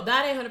up, bro.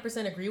 That I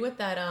 100% agree with.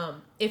 That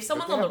if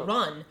someone's on the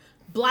run,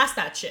 blast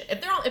that shit.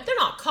 If they're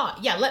not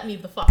caught, yeah, let me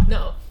the fuck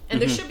know.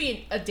 And there should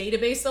be a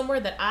database somewhere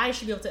that I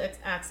should be able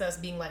to access.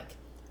 Being like,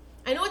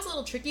 I know it's a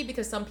little tricky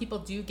because some people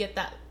do get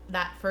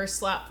that first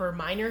slap for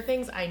minor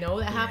things. I know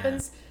that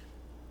happens,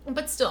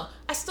 but still,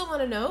 I still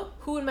want to know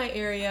who in my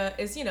area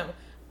is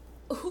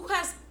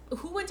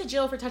who went to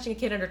jail for touching a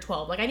kid under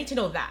 12. Like, I need to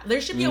know that. There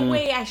should be a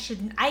way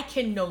I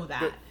can know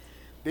that.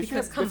 There's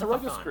a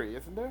registry,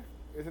 isn't there?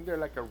 Isn't there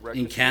like a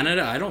registry? In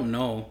Canada, I don't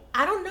know.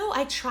 I don't know.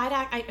 I tried.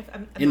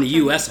 I'm in the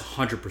U.S.,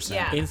 100%.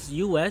 Yeah. In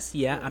U.S.,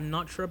 yeah, I'm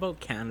not sure about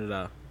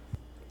Canada.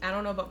 I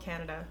don't know about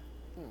Canada.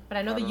 But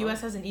I know the U.S.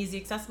 has an easy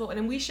accessible,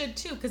 and we should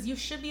too, because you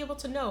should be able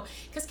to know.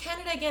 Because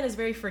Canada, again, is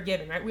very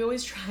forgiving, right? We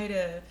always try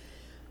to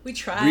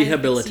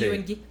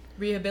Rehabilitate.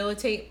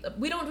 Rehabilitate.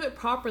 We don't do it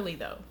properly,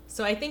 though.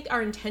 So I think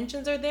our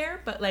intentions are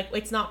there, but like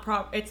it's not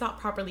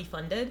properly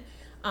funded.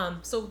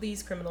 So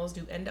these criminals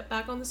do end up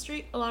back on the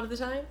street a lot of the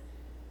time.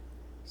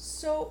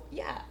 So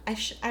yeah,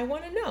 I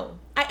want to know.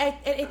 And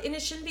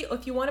it shouldn't be,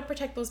 if you want to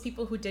protect those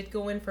people who did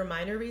go in for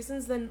minor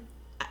reasons, then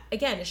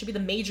again, it should be the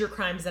major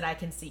crimes that I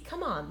can see.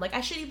 Come on, like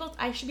I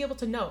should be able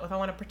to know if I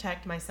want to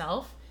protect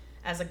myself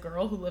as a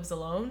girl who lives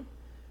alone.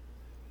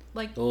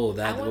 Like,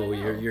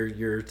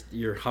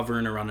 you're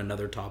hovering around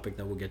another topic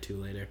that we'll get to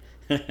later.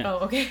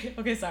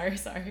 Okay, sorry.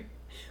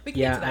 We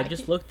can get to that. I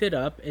just looked it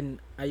up, and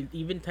I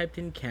even typed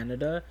in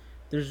Canada.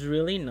 There's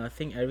really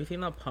nothing. Everything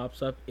that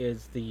pops up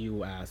is the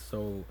U.S.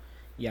 So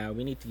yeah,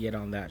 we need to get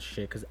on that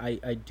shit, because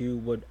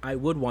I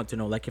would want to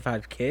know, like, if I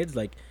have kids,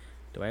 like,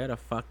 do I got a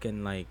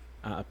fucking like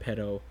a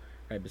pedo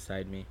right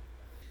beside me?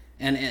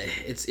 And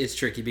it's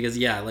tricky because,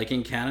 yeah, like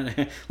in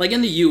Canada, like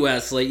in the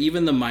U.S., like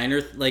even the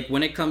minor, like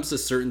when it comes to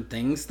certain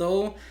things,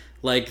 though,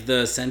 like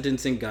the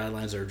sentencing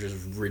guidelines are just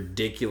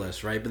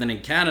ridiculous, right? But then in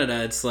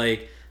Canada, it's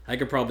like I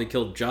could probably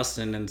kill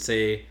Justin and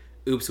say,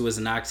 oops, it was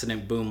an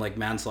accident, boom, like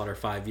manslaughter,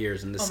 5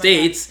 years. In the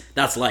States,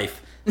 that's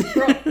life.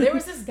 Bro, there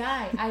was this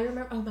guy, I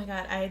remember, oh my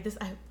god, I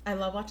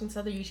love watching this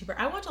other YouTuber.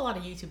 I watch a lot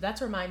of YouTube.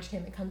 That's where my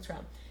entertainment comes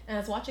from. And I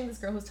was watching this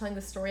girl who was telling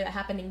this story that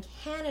happened in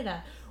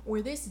Canada,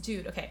 where this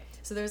dude, okay,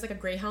 so there was like a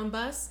Greyhound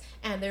bus,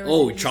 and there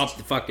was... chopped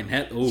the fucking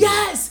head. Oh.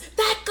 Yes!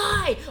 That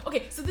guy!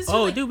 Okay, so this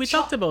dude, dude, we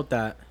talked about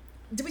that.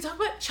 Did we talk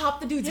about chop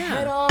the dude's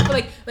head off?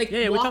 Like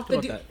yeah, we talked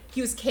about that. He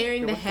was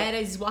carrying the head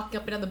as he's walking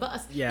up and down the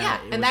bus. Yeah,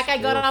 and that guy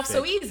got off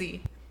so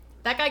easy.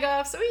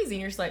 And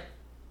you're just like,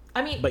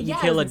 I mean, but you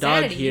kill a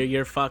dog here,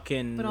 you're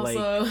fucking but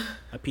also, like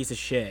a piece of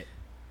shit.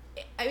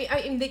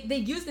 I mean, they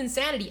used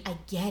insanity. I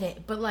get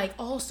it, but like,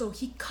 also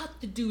he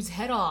cut the dude's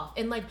head off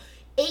and like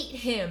ate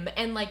him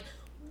and like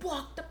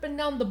walked up and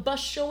down the bus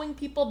showing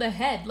people the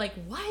head. Like,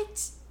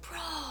 what, bro?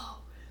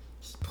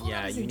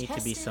 Yeah, you need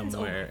to be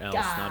somewhere else,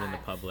 not in the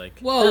public.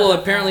 Well,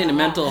 apparently in a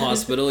mental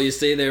hospital, you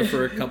stay there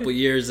for a couple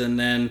years and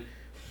then,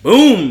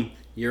 boom,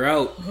 you're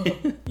out.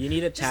 You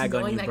need a tag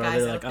on you,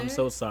 brother. Like, I'm there.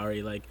 so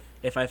sorry. Like,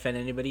 if I offend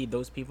anybody,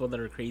 those people that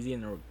are crazy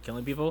and are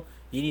killing people,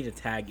 you need a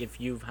tag if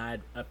you've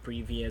had a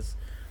previous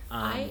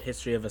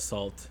history of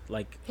assault.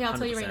 Like, hey, I'll 100%.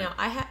 Tell you right now,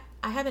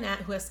 I have an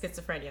aunt who has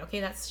schizophrenia. Okay,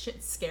 that's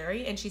shit's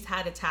scary, and she's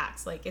had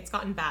attacks. Like, it's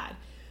gotten bad.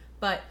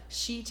 But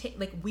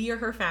we are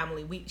her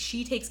family.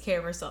 She takes care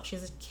of herself. She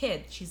has a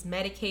kid. She's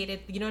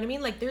medicated. You know what I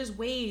mean? Like, there's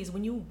ways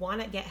when you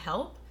want to get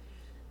help,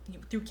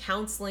 through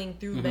counseling,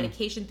 through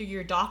medication, through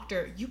your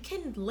doctor, you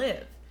can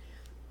live.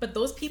 But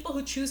those people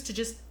who choose to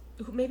just,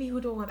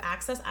 who don't have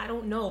access, I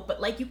don't know. But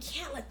like, you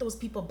can't let those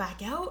people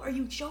back out. Are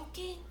you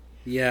joking?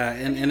 Yeah,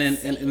 and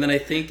then I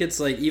think it's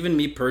like, even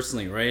me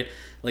personally, right?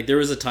 Like, there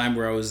was a time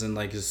where I was in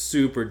like a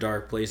super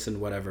dark place and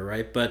whatever,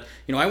 right? But,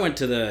 I went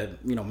to the,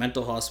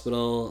 mental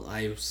hospital.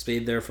 I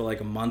stayed there for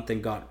like a month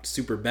and got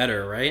super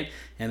better, right?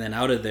 And then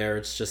out of there,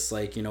 it's just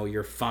like,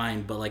 you're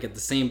fine. But like at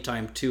the same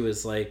time too,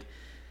 is like,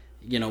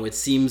 it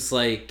seems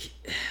like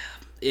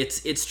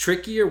it's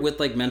trickier with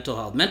like mental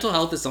health. Mental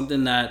health is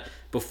something that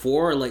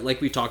before, like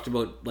we talked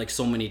about like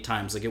so many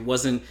times, like it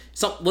wasn't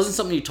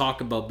something you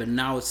talk about, but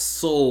now it's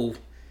so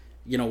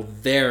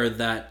there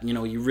that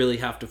you really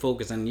have to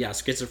focus. And yeah,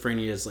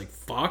 schizophrenia is like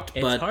fucked,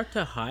 but it's hard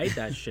to hide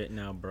that shit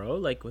now, bro.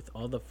 Like, with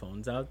all the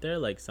phones out there,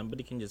 like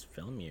somebody can just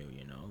film you,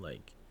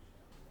 like.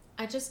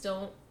 I just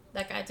don't,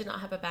 like, I did not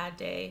have a bad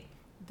day.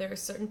 There are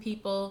certain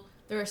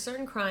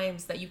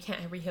crimes that you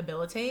can't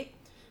rehabilitate.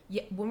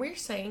 Yeah, when we're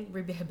saying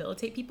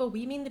rehabilitate people,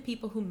 we mean the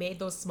people who made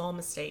those small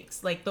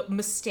mistakes, like the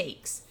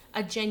mistakes,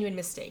 a genuine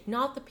mistake,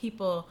 not the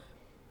people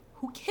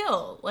who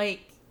kill.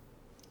 Like,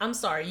 I'm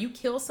sorry, you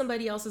kill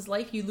somebody else's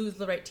life, you lose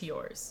the right to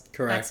yours.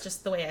 Correct. That's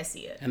just the way I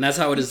see it. And that's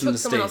how it you is in the took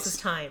someone States. else's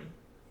time.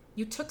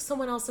 You took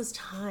someone else's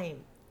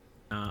time.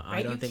 I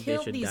Right? don't You think they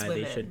killed should these die.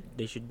 women.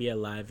 They should be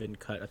alive and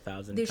cut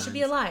 1,000 They times. should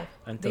be alive.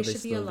 Until they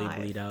should be slowly alive.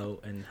 bleed out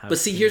and have. But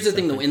see, here's the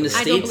thing, though. In the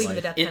I don't States, believe in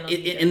the death penalty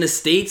either. in the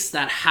States,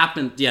 that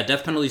happened. Yeah,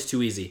 death penalty is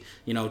too easy,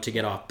 to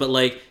get off. But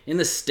like in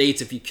the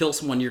States, if you kill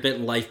someone, you're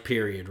getting life,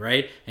 period,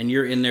 right? And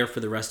you're in there for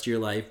the rest of your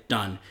life,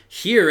 done.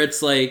 Here,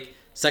 it's like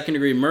second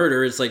degree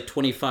murder. It's like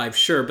 25,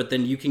 sure, but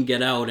then you can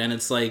get out, and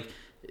it's like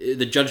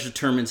the judge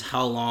determines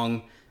how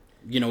long,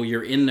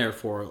 you're in there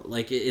for.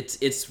 Like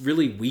it's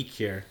really weak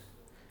here.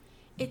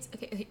 It's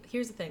okay.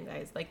 Here's the thing,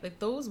 guys. Like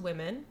those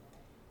women,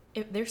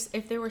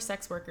 if there were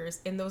sex workers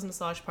in those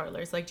massage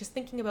parlors, like just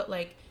thinking about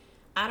like,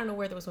 I don't know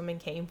where those women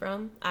came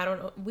from. I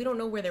don't know. We don't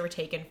know where they were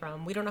taken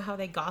from. We don't know how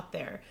they got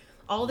there.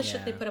 All the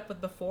shit they put up with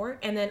before,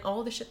 and then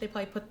all the shit they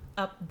probably put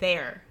up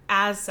there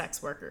as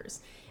sex workers,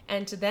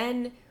 and to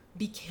then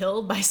be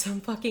killed by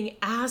some fucking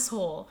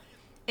asshole,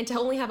 and to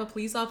only have a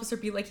police officer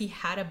be like he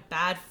had a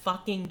bad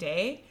fucking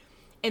day,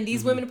 and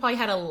these women probably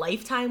had a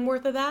lifetime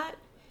worth of that.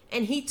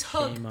 And he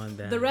took Shame on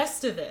them. the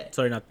rest of it.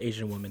 Sorry, not the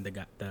Asian woman.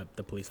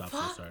 The police officer.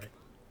 Fuck. Sorry.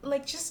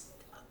 Like, just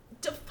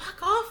to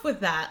fuck off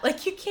with that.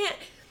 Like, you can't.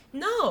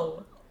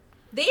 No,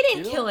 they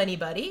didn't kill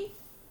anybody,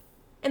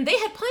 and they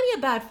had plenty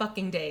of bad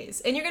fucking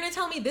days. And you're gonna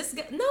tell me this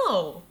guy?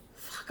 No,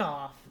 fuck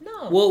off.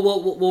 No.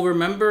 Well,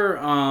 remember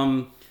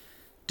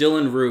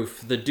Dylan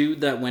Roof, the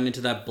dude that went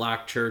into that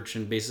black church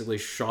and basically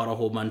shot a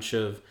whole bunch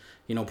of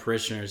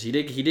parishioners. He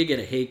did get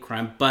a hate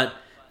crime, but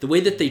the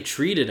way that they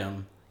treated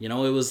him. It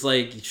was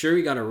like, sure,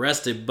 he got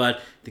arrested,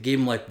 but they gave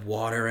him like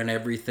water and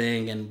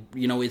everything. And,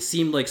 it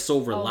seemed like so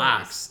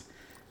relaxed,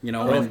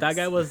 Bro, if that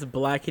guy was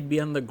black, he'd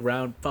be on the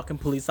ground. Fucking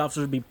police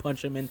officers would be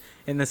punching him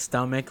in the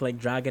stomach, like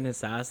dragging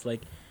his ass.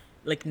 Like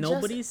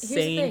nobody's here's the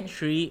saying thing.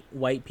 treat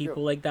white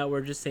people like that.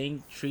 We're just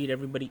saying treat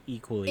everybody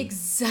equally.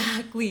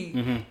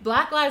 Exactly.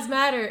 Black Lives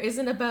Matter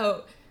isn't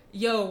about,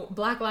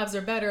 Black lives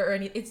are better or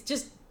anything. It's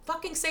just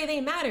fucking say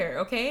they matter,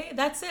 okay?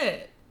 That's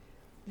it.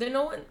 There's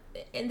no one,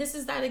 and this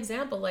is that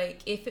example.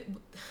 Like, if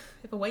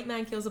a white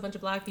man kills a bunch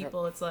of black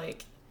people, it's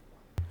like,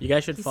 You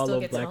guys should He still follow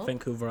gets Black help?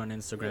 Vancouver on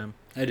Instagram.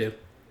 I do.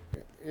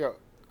 Yo,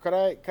 could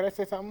I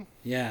say something?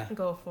 Yeah.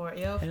 go for it,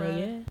 yo, Hell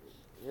friend.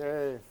 yeah.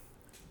 Yeah,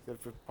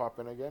 just for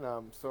popping again.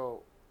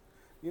 So,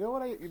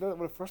 when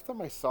the first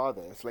time I saw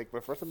this, like, the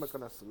first time I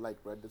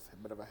read this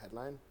bit of a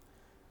headline,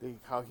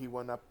 how he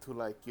went up to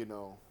like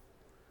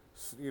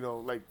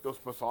like those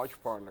massage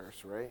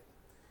parlors, right?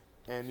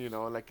 And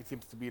like it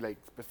seems to be like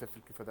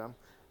specifically for them.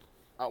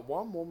 At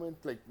one moment,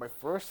 like my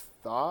first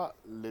thought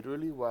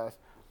literally was,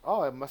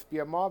 "Oh, it must be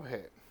a mob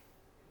hit.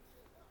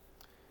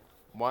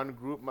 One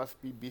group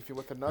must be beefing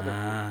with another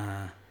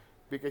group."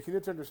 Because you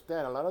need to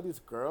understand, a lot of these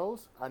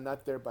girls are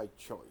not there by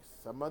choice.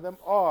 Some of them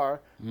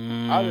are.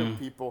 Other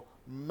people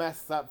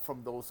mess up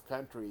from those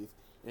countries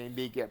and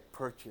they get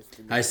purchased.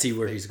 In the I see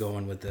where States. he's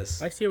going with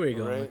this. I see where you're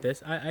going Right. with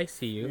this. I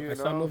see you. You I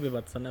saw a know? movie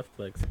about this on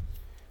Netflix.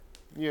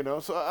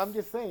 So I'm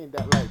just saying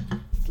that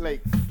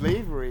like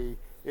slavery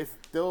is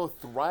still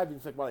thriving.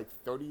 It's like about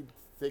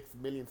 36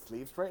 million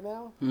slaves right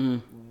now.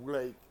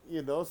 Like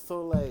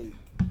so like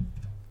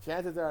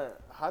chances are,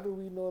 how do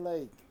we know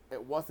like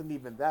it wasn't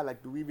even that?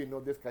 Like, do we even know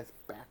this guy's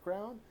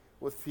background?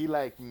 Was he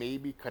like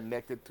maybe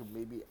connected to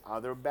maybe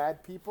other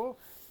bad people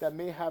that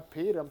may have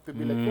paid him to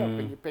be like, yo,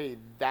 can you pay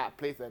that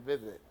place I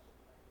visit?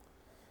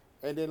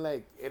 And then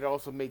like it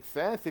also makes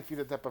sense if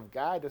you're the type of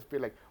guy just be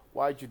like,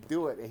 why'd you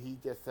do it? And he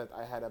just said,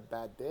 I had a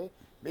bad day.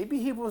 Maybe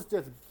he was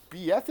just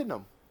BSing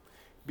them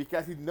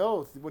because he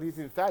knows when he's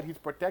inside, he's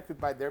protected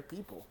by their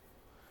people.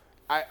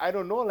 I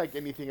don't know like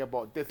anything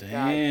about this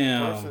guy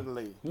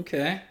personally.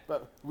 Okay.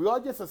 But we all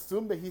just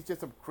assume that he's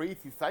just some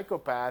crazy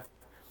psychopath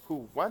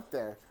who went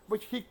there,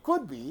 which he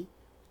could be,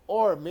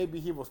 or maybe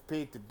he was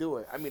paid to do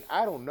it. I mean,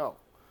 I don't know,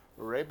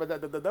 right? But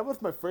that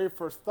was my very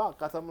first thought,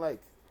 because I'm like,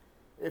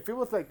 if it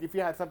was like, if you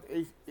had some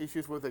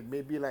issues with like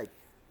maybe like,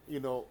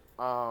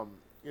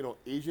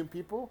 Asian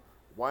people,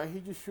 why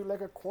didn't he just shoot like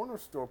a corner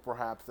store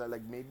perhaps? That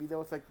like maybe there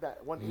was like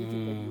that one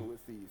Asian that you would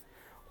see,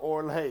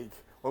 or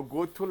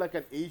go to like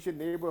an Asian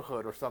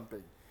neighborhood or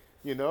something,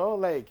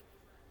 like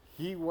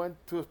he went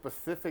to a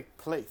specific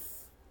place.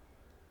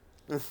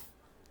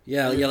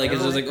 Yeah, like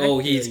it's just like, oh,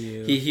 he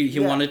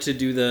Yeah. wanted to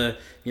do the,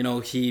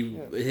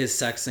 his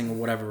sexing or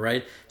whatever,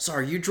 right?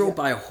 Sorry, you drove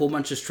by a whole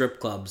bunch of strip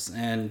clubs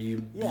and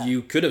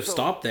you could have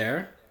stopped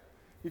there.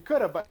 You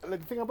could have, but like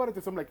the thing about it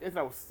is, I'm like, is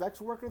that a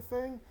sex worker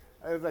thing?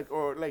 I was like,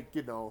 or like,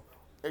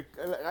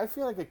 I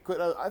feel like it could.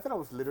 I thought it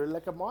was literally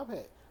like a mob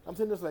hit. I'm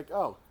saying it's like,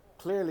 oh,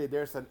 clearly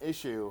there's an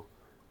issue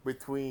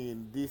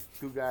between these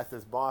two guys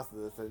as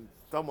bosses, and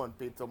someone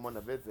paid someone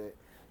a visit.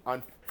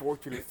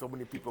 Unfortunately, so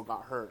many people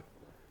got hurt,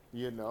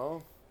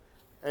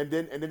 And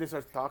then they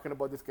start talking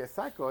about this guy's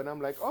psycho, and I'm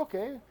like,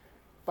 okay,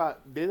 but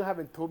they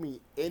haven't told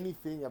me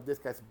anything of this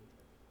guy's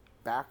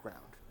background.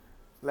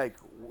 Like,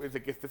 was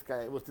this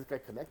guy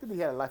connected? He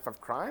had a life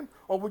of crime,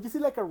 or would you see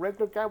like a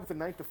regular guy with a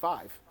 9 to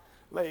 5?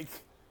 Like,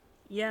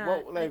 Yeah,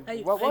 What like I,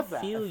 what I, I was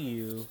that? feel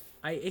you.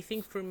 I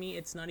think for me,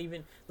 it's not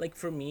even like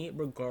for me,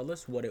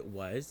 regardless what it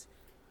was,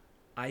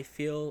 I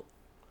feel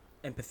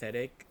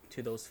empathetic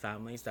to those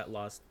families that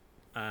lost,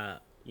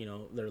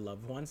 their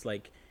loved ones.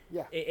 Like,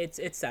 Yeah.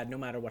 it's sad no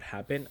matter what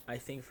happened. I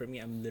think for me,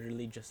 I'm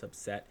literally just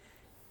upset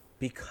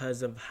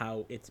because of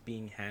how it's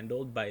being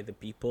handled by the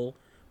people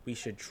we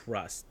should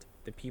trust,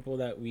 the people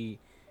that we,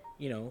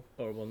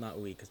 or well, not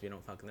we because we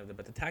don't fucking live there,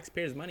 but the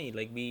taxpayers' money.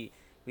 Like they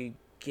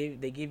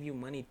give you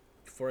money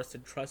for us to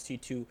trust you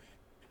to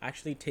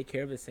actually take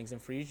care of these things,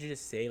 and for you to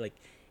just say like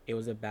it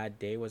was a bad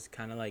day was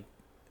kind of like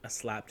a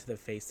slap to the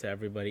face to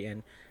everybody.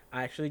 And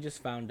I actually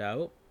just found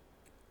out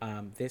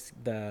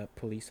the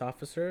police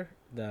officer,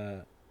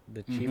 the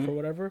chief or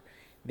whatever,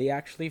 they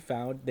actually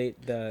found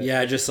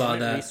Yeah, I the just saw department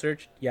that.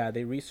 researched, yeah,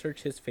 they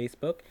researched his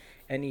Facebook,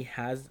 and he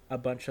has a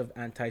bunch of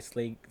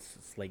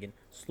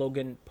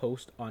slogan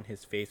post on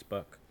his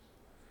Facebook.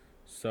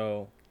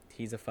 So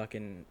he's a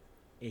fucking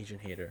Asian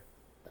hater.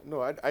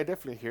 No, I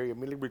definitely hear you. I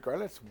mean, like,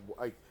 regardless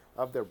like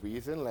of the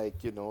reason, like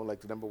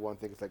like the number one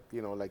thing is like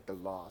like the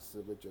loss,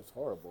 which is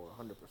horrible,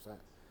 100%.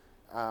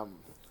 Um,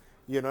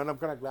 and I'm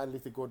kind of glad at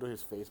least to go to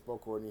his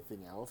Facebook or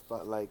anything else.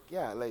 But like,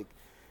 yeah, like,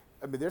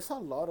 I mean, there's a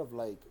lot of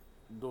like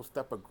those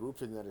type of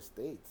groups in the United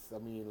States. I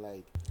mean,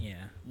 like,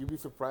 Yeah. you'd be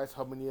surprised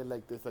how many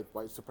like this like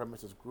white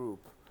supremacist group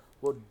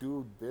will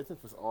do business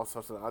with all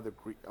sorts of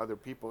other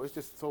people. It's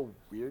just so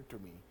weird to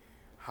me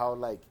how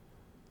like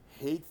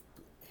hate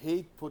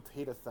hate puts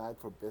hate aside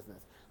for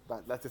business.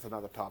 But that's just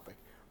another topic,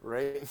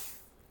 right?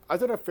 I was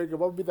trying to figure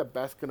what would be the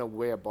best kind of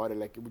way about it.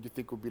 Like, would you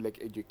think would be like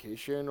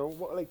education or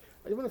what? Like,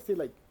 I just want to say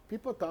like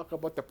people talk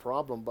about the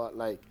problem, but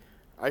like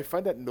I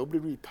find that nobody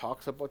really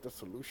talks about the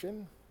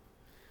solution.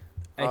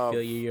 I Um,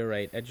 feel you. You're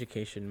right.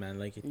 Education, man.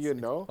 Like you it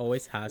know,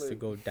 always has to like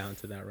go down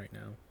to that right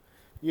now.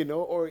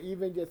 or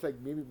even just like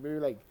maybe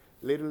like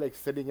later like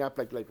setting up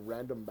like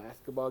random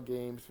basketball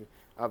games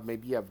of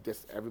maybe of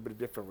just everybody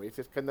different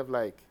races, kind of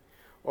like,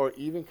 or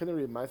even kind of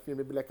reminds me of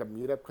maybe like a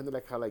meetup, kind of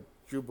like how like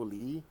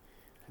Jubilee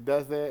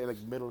does it, like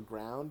middle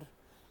ground.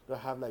 They'll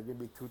have like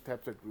maybe two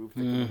types of groups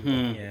that can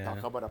Hmm. Yeah.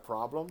 talk about a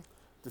problem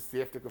to see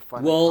if they could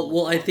find a Well, common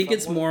well, I ground think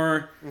it's somewhere.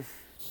 more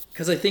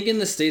because I think in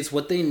the States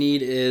what they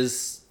need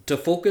is to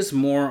focus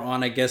more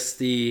on, I guess,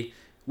 the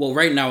well,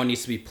 right now it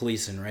needs to be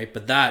policing, right?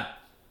 But that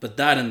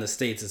in the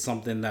States is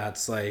something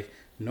that's like,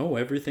 no,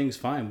 everything's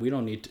fine. We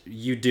don't need to,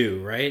 you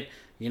do, right?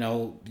 You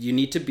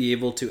need to be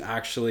able to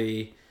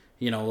actually,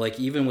 like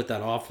even with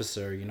that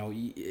officer,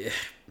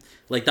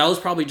 like that was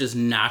probably just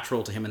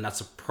natural to him, and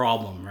that's a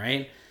problem,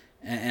 right?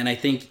 And I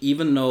think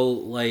even though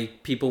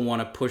like people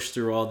want to push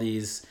through all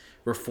these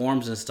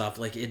reforms and stuff,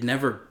 like it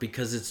never,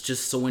 because it's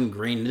just so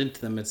ingrained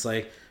into them. It's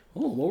like,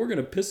 oh, well, we're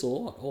gonna piss a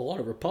lot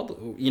of Republic.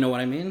 You know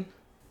what I mean?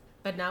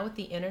 But now with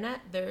the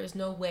internet, there's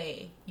no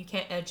way you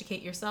can't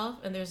educate yourself,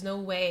 and there's no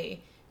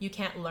way you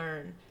can't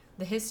learn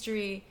the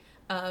history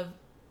of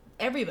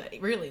everybody,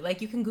 really.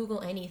 Like, you can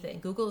Google anything.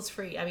 Google is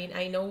free. I mean,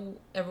 I know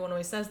everyone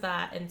always says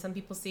that, and some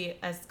people see it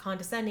as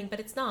condescending, but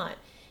it's not.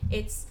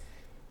 It's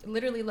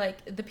literally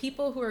like the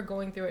people who are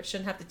going through it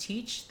shouldn't have to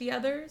teach the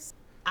others.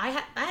 I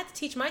had to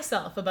teach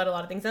myself about a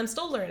lot of things. I'm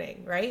still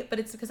learning, right? But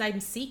it's because I'm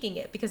seeking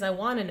it, because I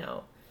want to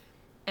know.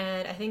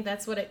 And I think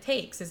that's what it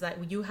takes, is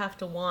that you have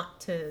to want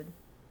to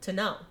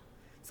know.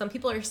 Some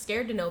people are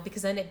scared to know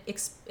because then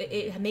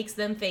it makes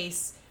them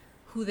face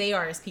who they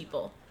are as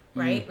people,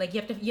 right? Like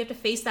you have to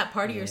face that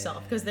part of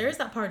yourself, because there is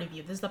that part of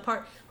you. There's the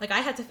part, like I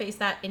had to face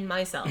that in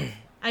myself.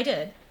 I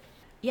did.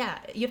 Yeah,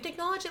 you have to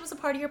acknowledge it was a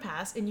part of your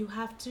past, and you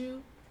have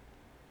to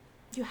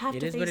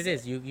It to is what face it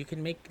is. You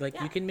can make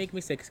Yeah. you can make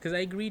mistakes, because I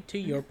agree to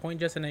your point,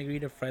 just, and I agree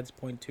to Fred's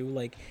point too.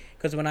 Like,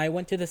 because when I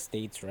went to the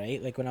States,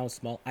 right, like when I was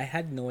small, I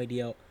had no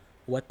idea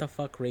what the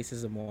fuck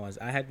racism was.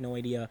 I had no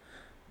idea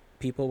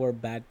people were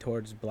bad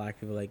towards black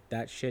people. Like,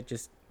 that shit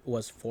just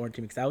was foreign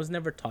to me, because I was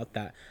never taught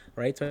that,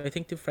 right? So I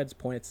think to Fred's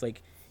point, it's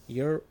like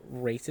you're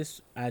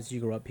racist as you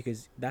grow up,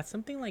 because that's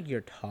something like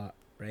you're taught,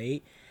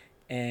 right?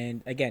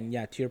 And again,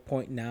 yeah, to your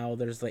point, now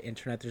there's like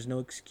internet, there's no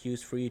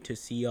excuse for you to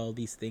see all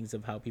these things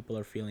of how people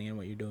are feeling, and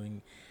what you're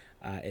doing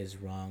is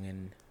wrong.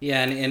 And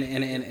Yeah, and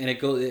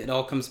it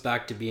all comes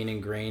back to being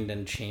ingrained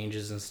and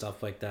changes and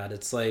stuff like that.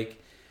 It's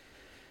like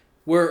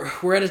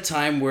we're at a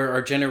time where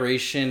our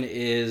generation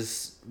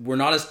we're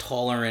not as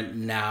tolerant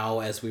now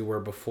as we were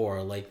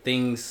before. Like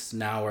things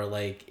now are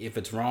like, if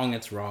it's wrong,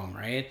 it's wrong,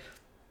 right?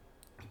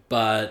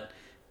 But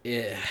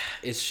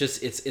it's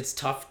just it's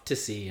tough to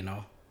see,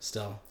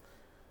 still.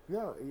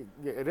 No,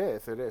 yeah, it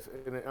is. It is,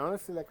 and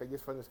honestly, like I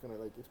just find it's gonna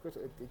like it's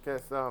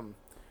because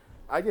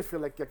I just feel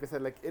like I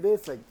said, like it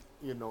is like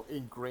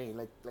ingrained,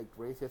 like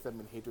racism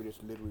and hatred is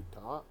literally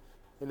taught.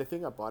 And the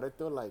thing about it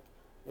though, like,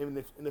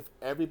 if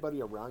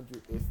everybody around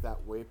you is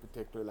that way,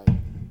 particularly like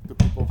the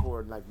people who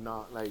are like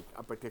not like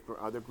a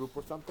particular other group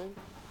or something,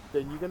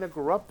 then you're gonna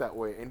grow up that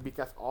way. And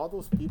because all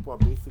those people are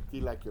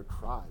basically like your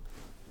tribe,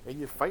 and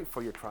you fight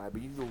for your tribe,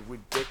 and you do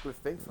ridiculous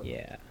things for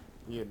them, yeah,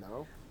 you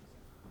know.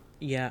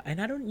 Yeah,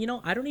 and I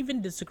don't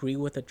even disagree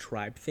with the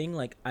tribe thing.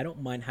 Like, I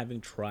don't mind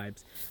having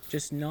tribes,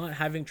 just not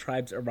having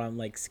tribes around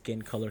like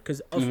skin color.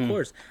 Because of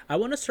course, I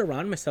want to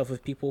surround myself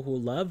with people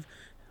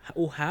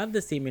who have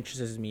the same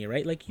interests as me,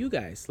 right? Like you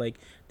guys, like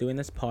doing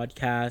this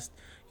podcast,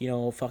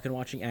 fucking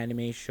watching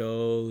anime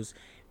shows,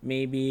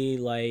 maybe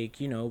like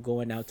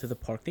going out to the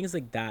park, things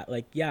like that.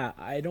 Like, yeah,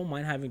 I don't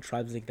mind having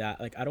tribes like that.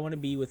 Like, I don't want to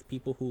be with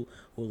people who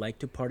like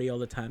to party all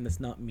the time. That's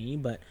not me,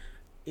 but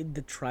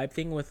the tribe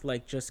thing with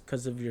like just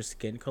because of your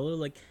skin color,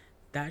 like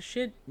that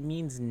shit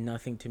means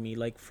nothing to me.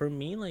 Like for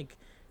me, like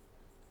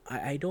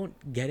I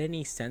don't get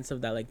any sense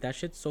of that. Like that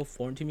shit's so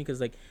foreign to me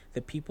because like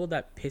the people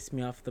that piss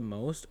me off the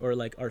most or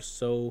like are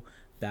so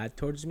bad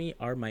towards me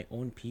are my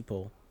own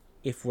people.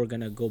 If we're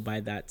gonna go by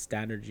that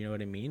standard, you know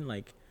what I mean?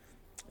 Like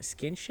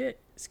skin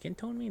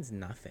tone means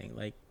nothing.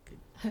 Like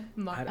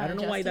I don't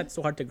know why that's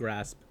so hard to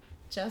grasp.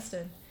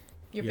 Justin,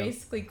 you're Yo.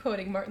 basically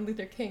quoting Martin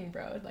Luther King,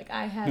 bro. Like,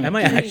 I have. Am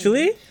I dream.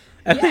 actually?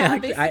 Yeah,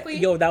 basically.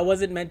 Yo, that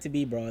wasn't meant to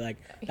be, bro. Like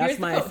that's Here's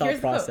the my quote, thought here's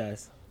the quote.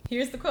 process.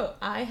 Here's the quote.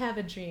 I have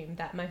a dream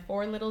that my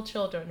 4 little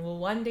children will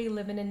one day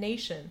live in a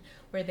nation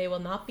where they will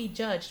not be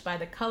judged by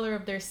the color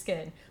of their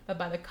skin, but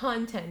by the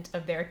content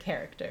of their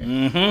character.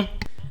 Mm-hmm.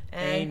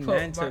 And Amen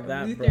quote to Martin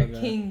that, Luther brother.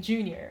 King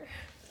Jr.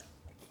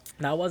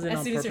 That wasn't As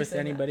on soon as you're purpose to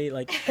saying that. anybody.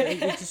 Like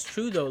it's just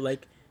true though.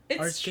 Like It's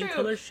our skin true.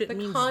 color shit the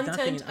means content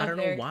nothing. And I of don't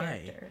know their why.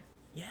 character.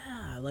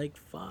 Yeah, like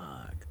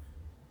fuck.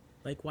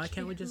 Like why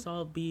can't we just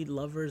all be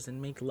lovers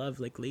and make love?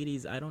 Like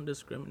ladies, I don't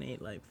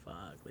discriminate. Like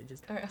fuck. Like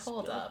just. All right,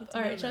 hold spill up. it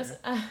All right, together.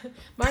 just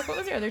Mark, what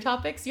was your other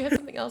topics? You had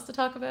something else to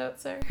talk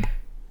about, sir?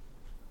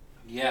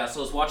 Yeah, so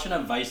I was watching a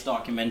Vice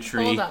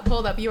documentary.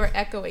 Hold up. You are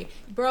echoing,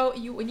 bro.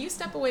 When you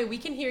step away, we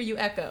can hear you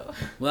echo.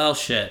 Well,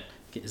 shit.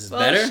 Is this Well,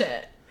 better?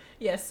 shit.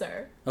 Yes,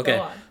 sir. Okay.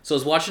 Go on. So I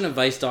was watching a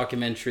Vice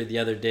documentary the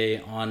other day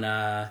on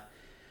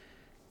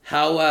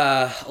how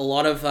a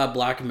lot of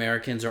Black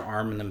Americans are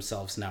arming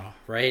themselves now,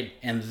 right?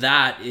 And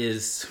that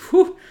is,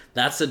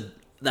 that's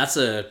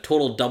a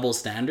total double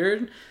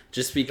standard.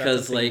 Just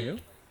because, something like, new?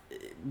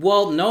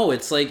 well, no,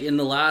 it's like in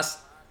the last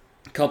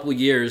couple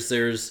years,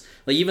 there's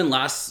like even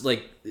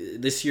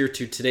this year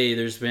to today,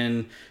 there's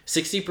been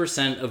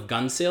 60% of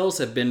gun sales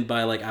have been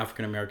by like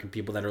African American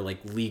people that are like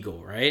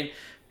legal, right?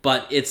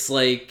 But it's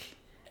like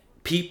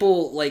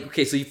people like,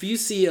 okay, so if you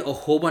see a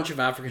whole bunch of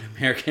African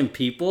American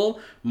people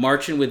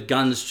marching with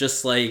guns,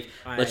 just like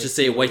let's just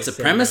say a white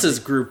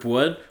supremacist group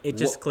would, It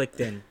just clicked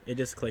in.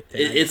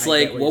 it's I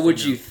like get what you're would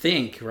saying you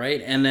think,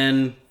 right? And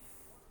then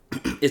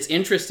it's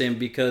interesting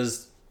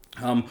because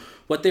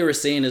what they were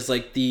saying is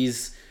like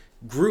these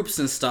groups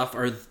and stuff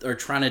are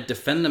trying to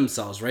defend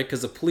themselves, right?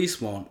 Because the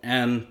police won't.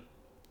 And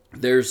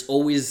there's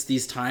always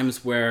these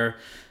times where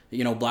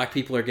Black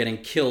people are getting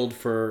killed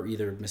for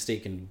either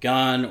mistaken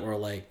gun or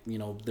like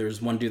there's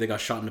one dude that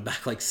got shot in the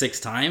back like 6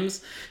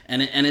 times,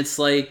 and it's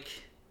like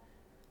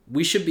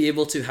we should be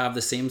able to have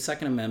the same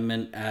Second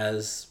Amendment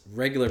as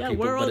regular Yeah,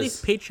 people. where are all but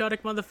these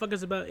patriotic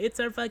motherfuckers about? It's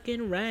our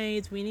fucking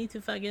rights. We need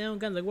to fucking own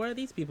guns. Like, where are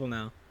these people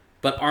now?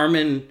 But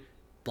arming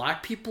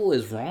Black people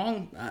is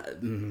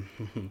wrong.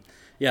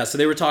 Yeah, so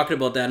they were talking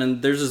about that,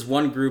 and there's this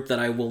one group that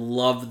I will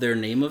love their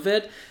name of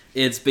it.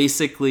 It's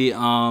basically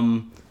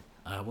what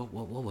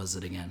was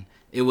it again?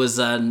 It was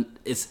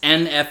it's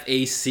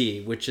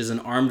NFAC, which is an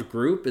armed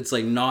group. It's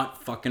like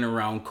Not Fucking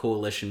Around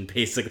Coalition,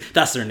 basically.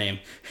 That's their name,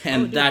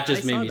 and dude, that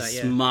just I made saw me that,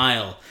 yeah.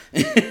 smile.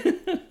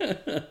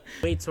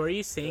 Wait, so are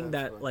you saying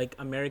That's that funny. like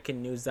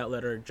American news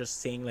outlet are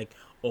just saying like,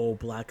 oh,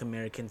 Black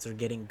Americans are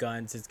getting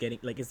guns? It's getting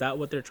like, is that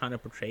what they're trying to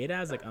portray it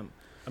as? Like, I'm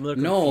a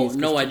little No, confused,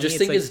 'cause no, to I me, just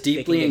think like it's they can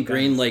deeply get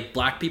ingrained. guns. Like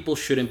Black people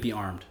shouldn't be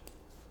armed.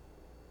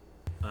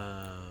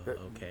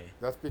 Okay.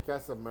 That's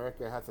because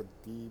America has a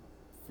deep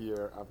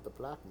fear of the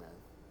black man.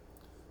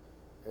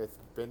 It's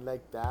been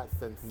like that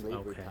since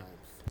slavery Okay. times.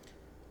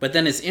 But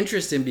then it's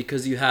interesting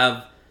because you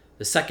have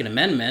the Second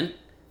Amendment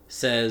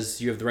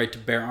says you have the right to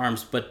bear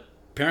arms, but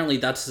apparently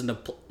that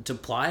doesn't to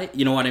apply.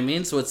 You know what I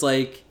mean? So it's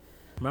like,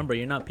 Remember,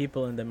 you're not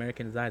people in the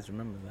Americans' eyes.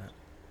 Remember that.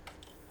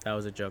 That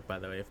was a joke, by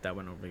the way, if that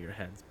went over your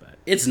heads. But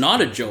it's not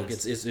a joke.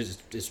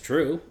 It's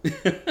true.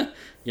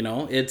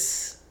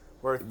 It's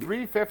We're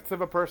 3/5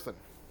 of a person.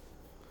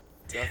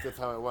 That's just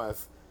how it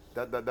was.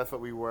 That's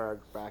what we were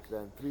back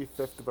then.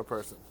 3/5 of a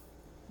person.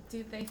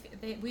 Dude,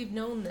 we've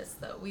known this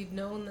though. We've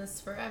known this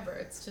forever.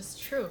 It's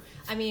just true.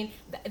 I mean,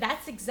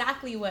 that's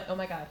exactly what. Oh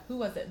my God, who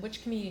was it?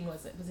 Which comedian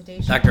was it? Was it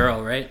Dave that Chappelle?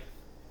 girl, right?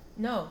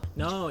 No.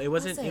 no, it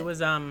wasn't. Was It it?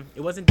 was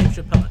it wasn't Dave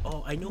Chappelle.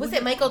 Oh, I know. Was who it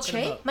you're Michael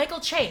talking Che? about. Michael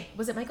Che.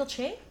 Was it Michael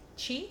Che?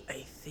 Chi?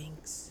 I think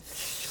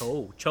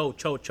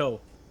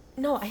Cho.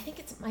 No, I think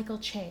it's Michael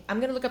Che.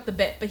 I'm gonna look up the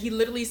bit, but he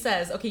literally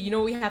says, "Okay, you know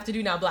what we have to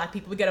do now, Black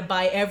people? We gotta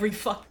buy every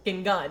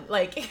fucking gun.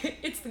 Like,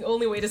 it's the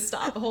only way to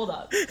stop." Hold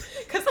up,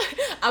 because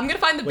I'm gonna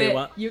find the Wait, bit.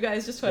 what? You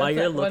guys just While one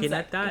you're sec, one looking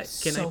sec. at that,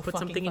 It's can I so put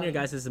something fucking in your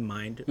funny. guys'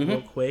 mind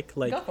real quick?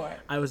 Like, Go for it.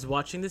 I was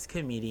watching this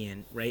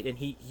comedian, right, and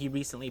he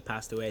recently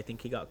passed away. I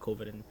think he got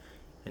COVID and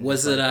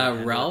Was it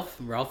and-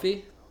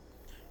 Ralphie?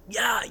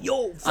 Yeah,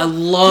 yo. I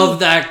love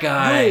that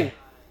guy.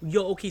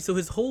 Yo, okay, so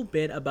his whole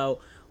bit about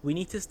we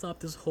need to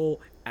stop this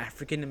whole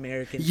African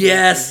American.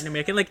 Yes. Asian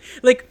American.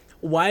 Like,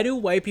 why do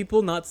white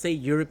people not say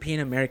European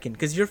American?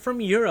 Because you're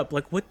from Europe.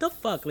 Like, what the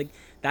fuck? Like,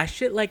 that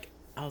shit, like,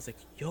 I was like,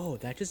 yo,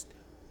 that just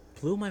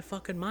blew my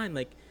fucking mind.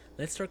 Like,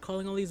 let's start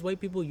calling all these white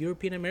people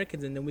European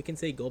Americans, and then we can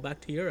say, go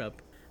back to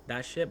Europe.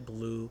 That shit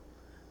blew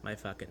my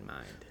fucking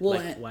mind. Well,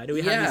 like, why do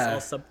we have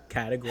these all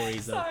subcategories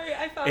of Sorry,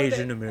 I found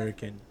Asian it.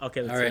 American?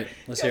 Okay, let's All right,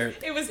 let's hear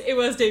it. It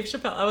was Dave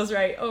Chappelle. I was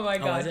right. Oh my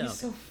god, is it? he's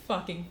so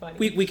fucking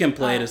funny. We can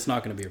play it. It's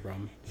not going to be a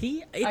problem.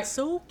 It's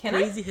so can I?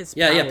 crazy his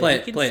Yeah, power. yeah, play He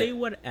it, can play say it.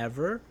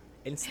 whatever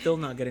and still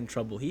not get in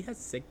trouble. He has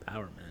sick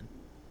power, man.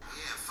 Yeah,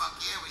 fuck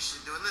yeah, we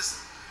should do it. Listen,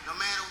 no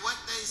matter what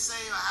they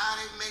say or how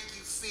they make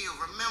you feel,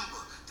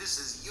 remember, this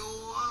is your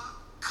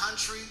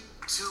country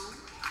too.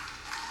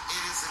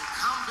 It is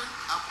incumbent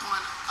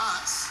upon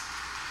us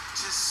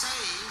to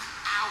save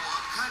our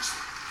country.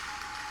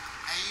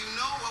 And you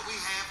know what we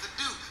have to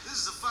do.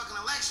 This is a fucking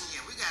election year.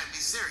 We gotta be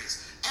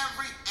serious.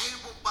 Every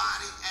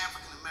able-bodied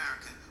African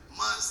American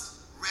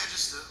must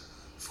register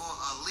for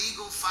a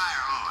legal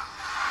firearm.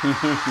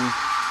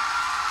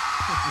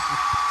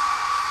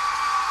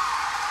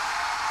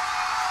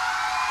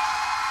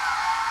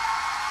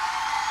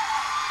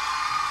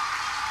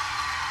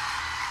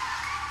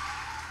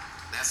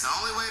 That's the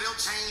only way they'll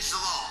change the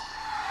law.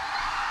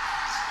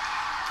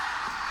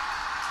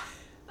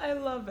 I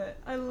love it.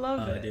 I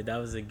love Oh, it. dude, that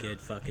was a good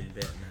fucking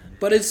bit, man.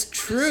 But it's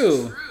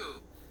true.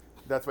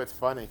 That's what's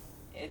funny.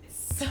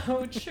 It's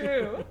so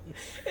true.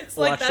 It's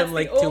like Watch that's them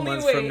like the 2 only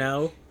months way. from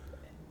now.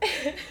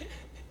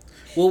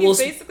 Well, He's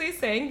basically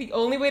saying the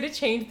only way to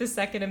change the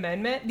Second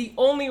Amendment, the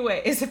only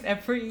way is if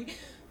every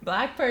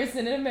black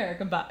person in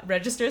America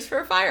registers for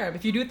a firearm.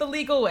 If you do it the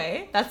legal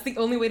way, that's the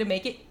only way to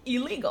make it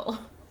illegal.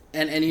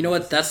 And you know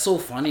what? That's so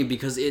funny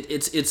because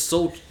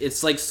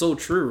it's like so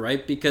true,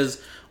 right? Because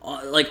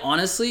like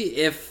honestly,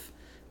 if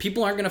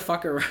people aren't gonna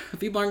fuck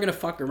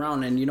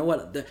around, and you know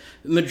what, the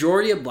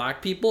majority of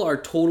black people are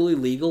totally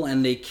legal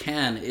and they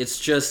can. It's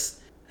just,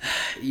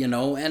 you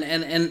know,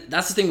 and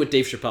that's the thing with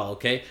Dave Chappelle.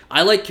 Okay,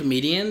 I like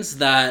comedians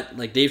that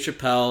like Dave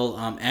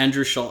Chappelle,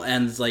 Andrew Schultz,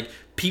 and like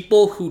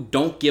people who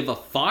don't give a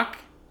fuck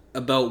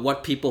about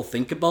what people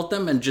think about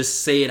them and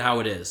just say it how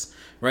it is.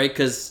 Right,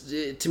 because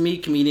to me,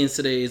 comedians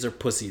today are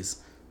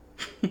pussies.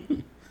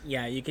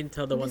 Yeah, you can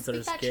tell the ones that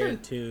are speak that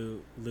scared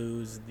to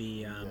lose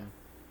the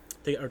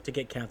to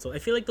get canceled. I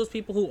feel like those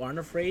people who aren't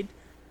afraid,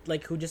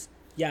 like who just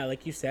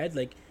like you said,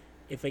 like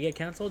if I get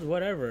canceled,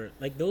 whatever.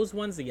 Like those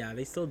ones,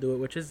 they still do it,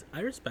 which is I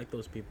respect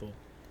those people,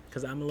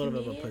 because I'm a little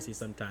bit of a pussy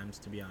sometimes,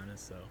 to be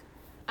honest. So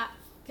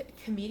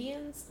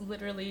Comedians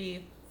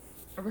literally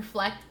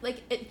reflect,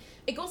 like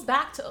it goes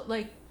back to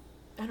like,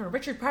 I don't know,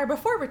 Richard Pryor.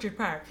 Before Richard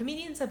Pryor,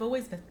 comedians have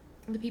always been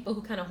the people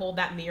who kind of hold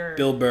that mirror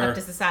Bill Burr. up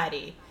to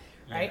society,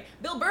 right? Yeah.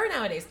 Bill Burr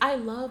nowadays. I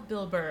love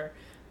Bill Burr,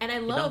 and I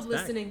love bounced back.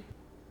 listening.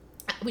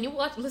 When you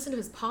listen to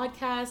his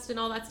podcast and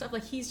all that stuff,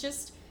 like he's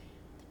just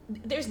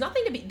there's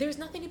nothing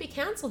to be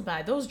canceled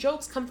by. Those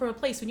jokes come from a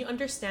place when you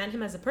understand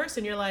him as a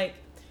person. You're like,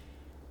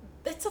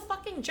 it's a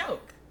fucking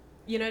joke.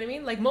 You know what I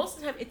mean? Like most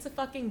of the time, it's a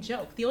fucking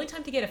joke. The only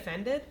time to get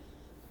offended.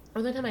 The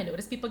only time I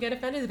notice people get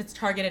offended is if it's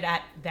targeted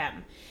at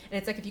them. And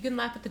it's like, if you can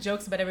laugh at the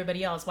jokes about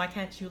everybody else, why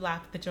can't you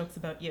laugh at the jokes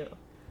about you?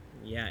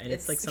 yeah, and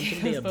it's like It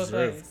something they goes both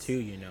observe ways. too,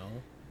 you know.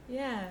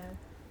 Yeah.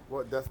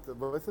 Well, this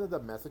is the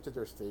message that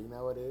they're saying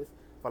nowadays.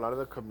 For a lot of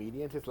the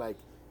comedians, it's like,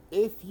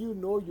 if you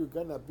know you're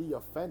gonna be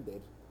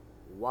offended,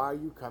 why are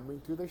you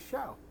coming to the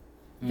show?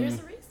 There's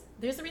a reason.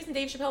 There's a reason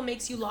Dave Chappelle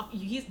makes you lock.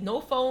 He's no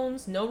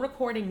phones, no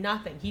recording,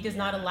 nothing. He does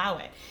not allow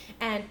it.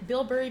 And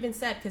Bill Burr even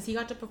said, because he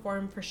got to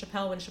perform for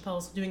Chappelle when Chappelle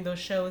was doing those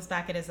shows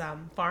back at his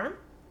farm,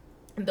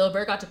 and Bill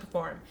Burr got to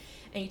perform,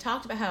 and he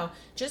talked about how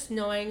just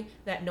knowing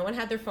that no one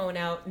had their phone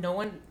out, no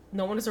one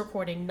was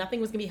recording, nothing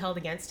was gonna be held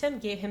against him,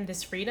 gave him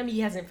this freedom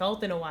he hasn't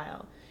felt in a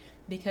while,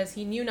 because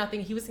he knew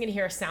nothing. He wasn't gonna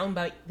hear a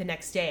soundbite the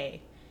next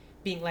day,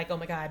 being like, "Oh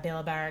my God,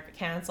 Bill Burr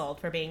canceled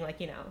for being like,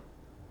 you know,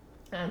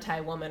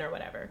 anti-woman or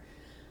whatever."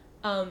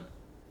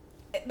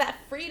 That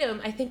freedom,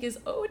 I think, is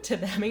owed to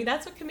them. I mean,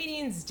 that's what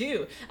comedians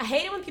do. I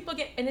hate it when people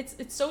get, and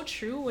it's so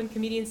true when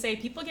comedians say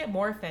people get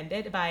more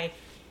offended by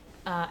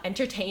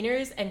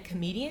entertainers and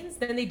comedians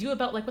than they do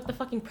about like what the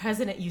fucking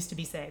president used to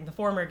be saying, the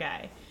former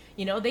guy.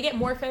 You know, they get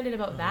more offended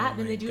about that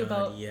than my they do God,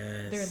 about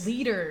yes. their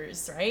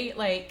leaders, right?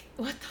 Like,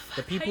 what the fuck?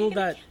 The How you people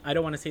gonna- that I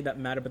don't want to say that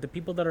matter, but the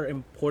people that are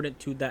important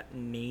to that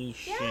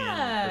nation,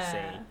 per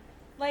se.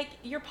 Like,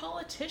 your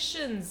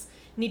politicians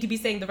need to be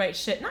saying the right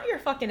shit, not your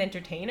fucking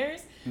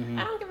entertainers.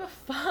 I don't give a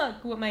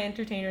fuck what my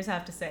entertainers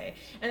have to say.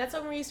 And that's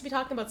when we used to be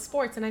talking about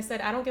sports, and I said,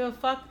 I don't give a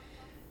fuck.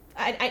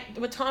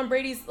 With Tom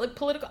Brady's like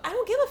political, I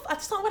don't give a fuck.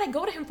 That's not what I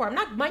go to him for.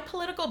 My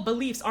political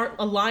beliefs aren't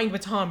aligned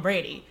with Tom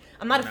Brady.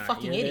 I'm not a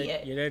fucking You're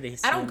idiot. You're there to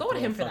I don't see go to throw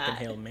him a for fucking that.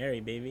 Hail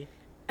Mary, baby.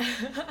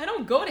 I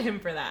don't go to him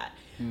for that,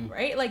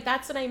 right? Like,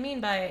 that's what I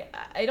mean by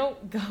I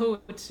don't go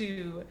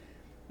to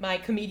my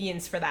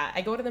comedians for that.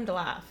 I go to them to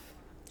laugh.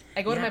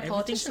 I go to my everything's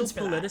politicians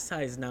so for that.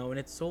 politicized now, and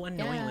it's so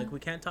annoying. Yeah. Like, we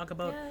can't talk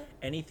about Yeah.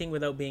 anything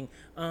without being,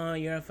 oh,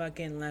 you're a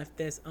fucking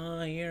leftist,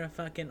 oh, you're a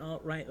fucking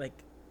alt-right.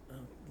 Like,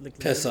 like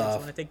Piss I just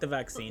off. want to take the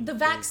vaccine. The please.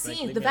 vaccine, Like,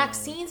 the leave me alone.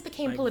 vaccines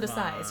became Like,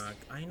 politicized. fuck.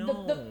 I The,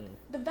 know.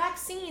 the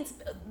vaccines,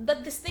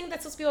 this thing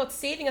that's supposed to be about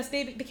saving us,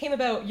 they became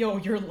about, yo,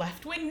 you're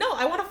left wing. No,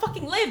 I want to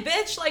fucking live,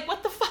 bitch. Like,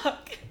 what the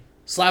fuck?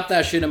 Slap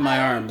that shit in my I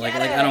arm. don't Like,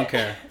 get I don't it.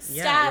 care.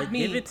 Yeah, Stab like, me,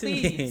 give it to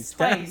me. please,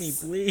 Stab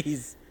twice. me,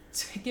 please.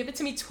 Give it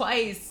to me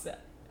twice.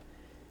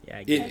 Yeah,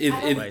 If give if it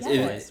I don't if twice, get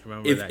it. twice.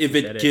 Remember if, that, if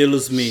you said it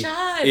kills me,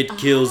 Shut it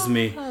kills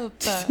me.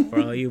 up.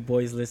 For all you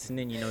boys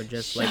listening,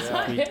 just like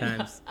Shut 3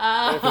 times. If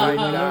I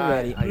you're die,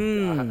 ready.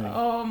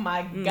 Oh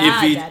my god,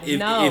 If Daddy,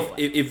 no.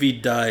 if he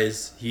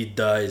dies, he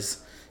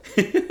dies.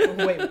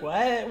 Wait,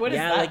 what? What is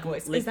Yeah, that like-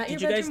 voice? like, Is that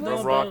did your you guys bedroom know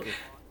voice? about- Rocky.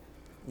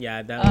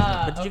 Yeah, that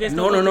was. But did you guys okay.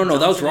 know No, about no, the no,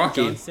 that was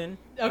Johnson & Rocky. Johnson?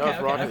 Okay, That was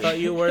okay. Rocky. I thought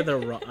you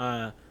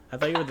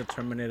were the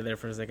Terminator there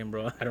for a second,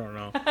 bro. I don't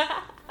know.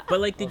 But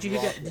like, did you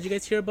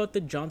guys hear about the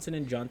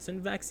Johnson &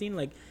 Johnson vaccine?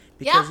 Like,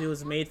 because Yeah. it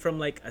was made from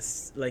like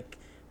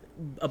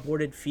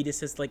aborted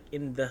fetuses like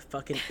in the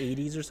fucking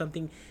 80s or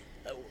something.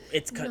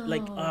 It's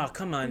like, No. oh,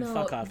 come on, No,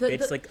 fuck off, the-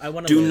 bitch. the- Like, I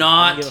want to Do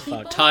not give a fuck.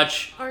 People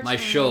touch are my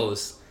trying-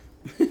 shows.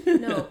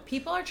 No,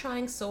 people are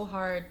trying so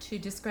hard to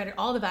discredit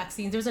all the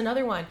vaccines. There's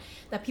another one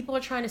that people are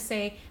trying to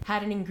say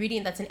had an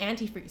ingredient that's an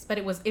antifreeze, but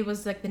it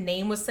was like the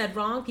name was said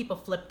wrong. People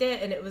flipped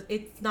it, and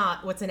it's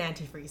not what's an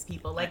antifreeze.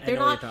 People like I they're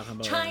know what not you're talking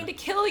about, trying yeah. to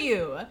kill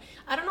you.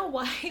 I don't know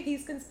why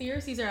these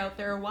conspiracies are out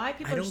there, or why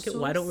people I are don't get so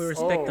why don't we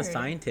respect the scared.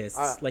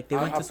 scientists? Like, they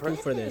went to school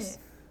for this.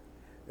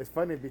 It's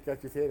funny because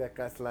you say that,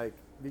 cause like,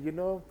 did you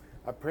know?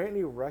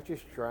 Apparently,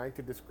 Russia's trying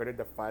to discredit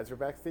the Pfizer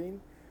vaccine,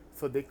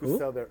 so they could Who?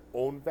 sell their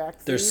own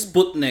vaccine. There's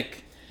Sputnik.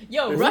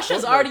 Yo, There's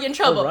Russia's something- already in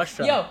trouble.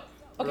 Russia. Yo,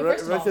 okay,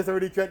 first of all, Russia's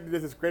already trying to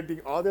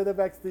discrediting all the other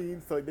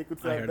vaccines, so they could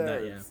sell heard that,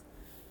 theirs.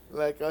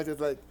 Like, I was just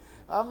like,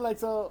 I'm like,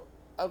 so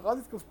all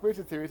these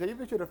conspiracy theories. I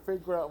even try to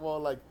figure out, well,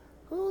 like,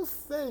 who's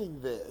saying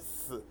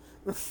this?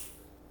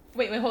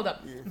 wait, hold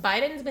up.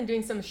 Biden's been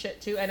doing some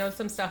shit too. I know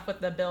some stuff with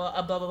the bill,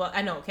 blah blah blah.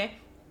 I know, okay.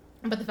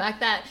 But the fact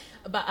that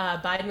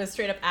Biden was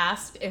straight up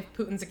asked if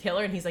Putin's a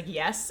killer, and he's like,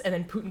 yes, and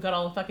then Putin got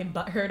all fucking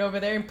butthurt over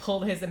there and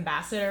pulled his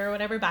ambassador or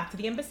whatever back to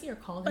the embassy or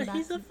called him But back.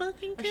 he's a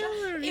fucking Russia.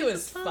 killer. It He's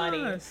was a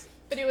funny. boss.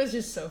 But it was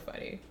just so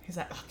funny. He's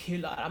like, oh,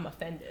 killer, I'm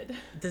offended.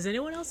 Does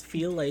anyone else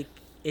feel like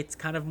it's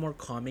kind of more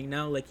calming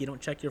now? Like, you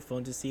don't check your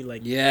phone to see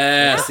like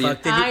Yes, What the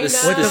fuck did I he- know.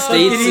 the What the fuck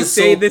States did he is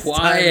say so this time,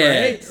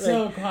 quiet. right?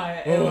 So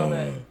quiet. I love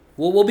it.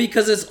 Well,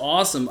 because it's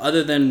awesome.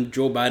 Other than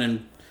Joe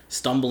Biden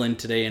stumbling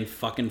today and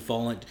fucking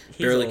falling, he's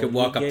barely old. could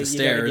walk up You the gotta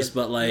stairs. give-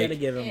 but you gotta like,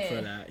 give him Eh.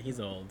 for that. He's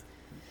old.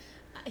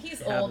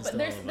 He's It old, happens but to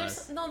there's all of there's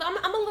us. no.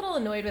 I'm a little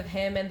annoyed with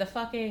him and the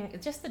fucking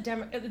just the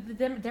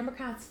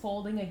Democrats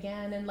folding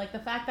again, and like the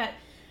fact that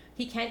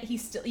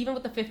he's still, even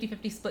with the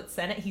 50-50 split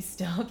Senate, he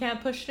still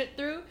can't push it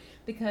through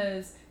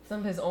because some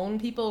of his own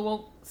people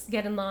won't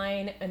get in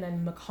line, and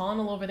then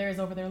McConnell over there is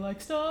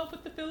like, stop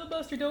with the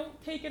filibuster,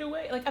 don't take it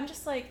away. Like, I'm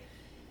just like,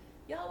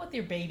 y'all with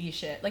your baby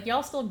shit. Like,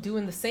 y'all still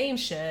doing the same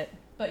shit,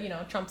 but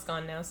Trump's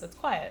gone now, so it's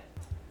quiet.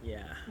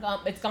 Yeah.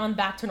 It's gone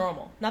back to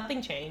normal.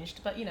 Nothing changed,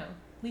 but at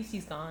least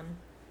he's gone.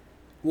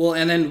 well,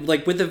 and then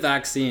like with the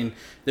vaccine,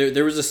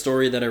 there was a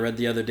story that I read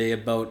the other day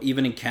about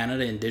even in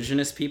Canada,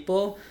 Indigenous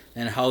people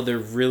and how they're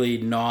really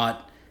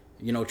not,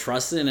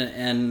 trusting.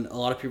 And a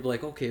lot of people are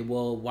like, okay,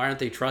 well, why aren't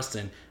they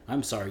trusting?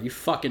 I'm sorry, you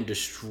fucking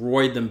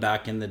destroyed them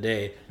back in the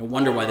day. No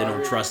wonder why they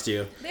don't trust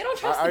you. They don't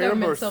trust I the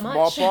remember government so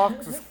much.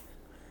 smallpox.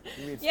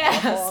 You mean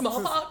Yeah,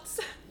 smallpox.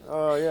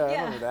 Oh yeah, I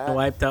Yeah. remember that.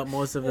 Wiped out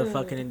most of the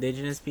fucking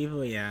indigenous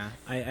people. Yeah,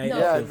 I No,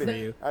 Yeah, feel for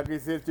you. I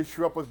could say to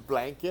show up with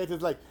blankets.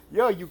 It's like,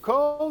 yo, you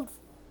cold?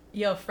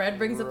 Yo, Fred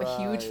brings up a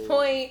huge Right.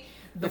 point.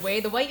 The way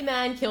the white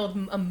man killed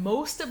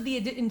most of the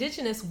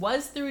indigenous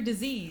was through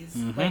disease.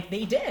 Like,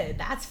 they did.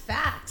 That's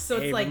facts. So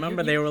Hey, it's like,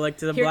 remember they were like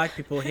to the here- black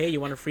people, "Hey, you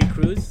want a free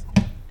cruise?"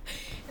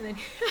 and then,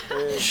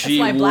 That's that's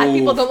why black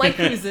people don't like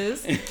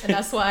cruises, and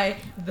that's why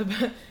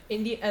the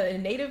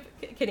Native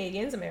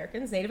Canadians,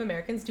 Native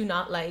Americans do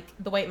not like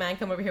the white man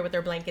come over here with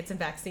their blankets and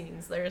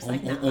vaccines. They're just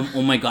like, nah.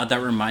 Oh my god,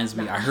 that reminds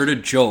me. I heard a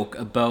joke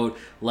about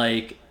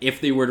like if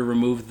they were to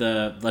remove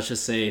let's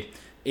just say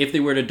if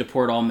they were to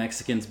deport all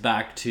Mexicans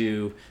back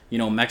to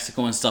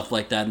Mexico and stuff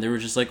like that, and they were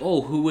just like,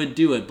 oh, who would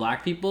do it?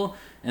 Black people?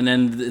 And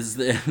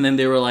then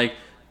they were like,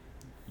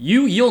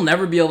 you'll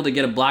never be able to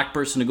get a black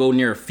person to go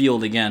near a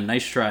field again.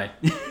 Nice try.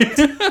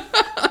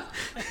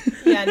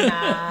 Yeah,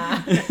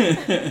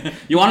 nah.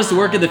 You want us to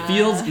work in the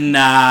fields?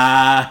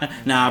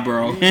 Nah,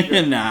 bro.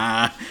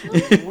 Nah.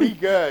 We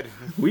good.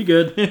 We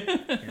good. But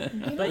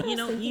I was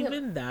thinking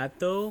even that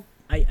though,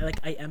 I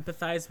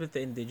empathize with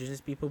the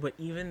indigenous people, but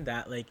even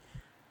that, like,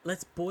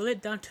 let's boil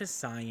it down to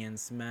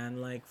science, man.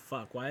 Like,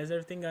 fuck, why is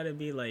everything gotta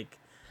be like?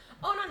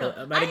 Oh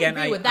no, But I again,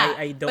 agree with that.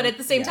 I don't- but at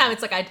the same yeah. time,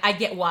 it's like I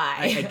get why.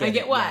 I get I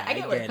get it, why. yeah, I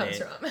get I where get it comes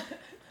it. from.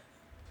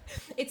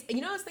 It's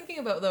I was thinking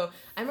about though.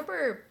 I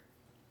remember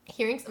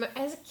hearing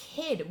as a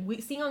kid,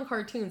 seeing on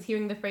cartoons,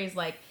 hearing the phrase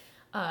like,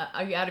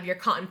 "Are you out of your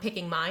cotton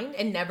picking mind?"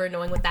 and never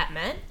knowing what that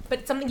meant. But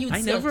it's something you'd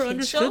I see on never kids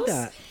understood shows.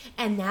 that.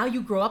 And now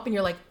you grow up and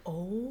you're like,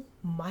 "Oh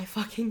my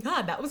fucking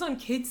god, that was on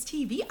kids'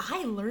 TV.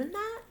 I learned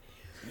that."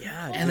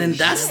 Yeah, And then dude,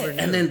 that's never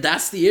and knew. then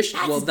that's the issue.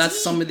 Well, that's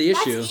deep. some of the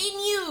issue. That's in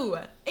you,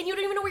 and you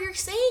don't even know where you're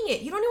saying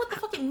it. You don't know what the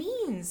fuck it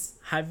means.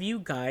 Have you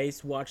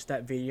guys watched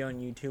that video on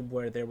YouTube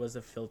where there was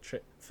a field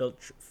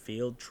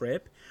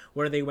trip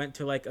where they went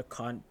to like a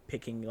cotton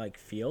picking like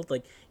field?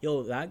 Like,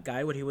 yo, that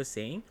guy, what he was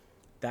saying,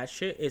 that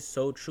shit is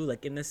so true.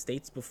 Like in the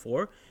States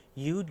before,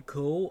 you'd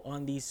go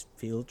on these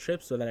field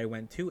trips so that I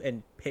went to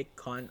and pick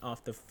cotton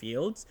off the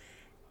fields.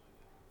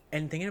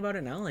 And thinking about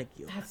it now, like,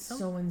 yo, That's some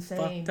so insane.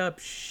 fucked up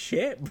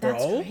shit, bro.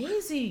 That's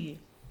crazy.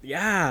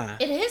 Yeah.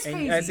 It is And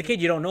crazy. as a kid,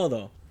 you don't know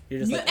though. You're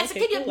just like, as a okay,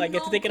 kid, you cool, have I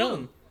get to take it clue.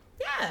 home.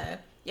 Yeah,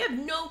 you have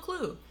no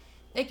clue.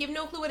 Like, you have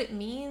no clue what it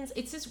means.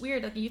 It's just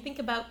weird. Like, you think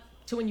about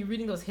to when you're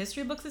reading those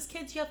history books as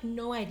kids, you have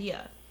no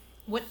idea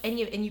what and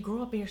you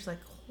grow up and you're just like,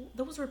 oh,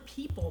 those were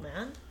people,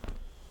 man.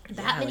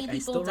 That many like, people I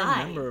still died.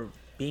 remember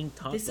being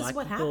taught This is black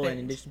what people and happened.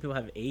 indigenous people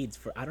have AIDS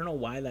for I don't know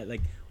why that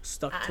like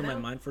stuck I to my know.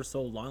 mind for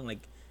so long. Like,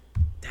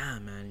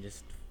 damn man,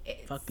 just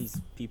fuck these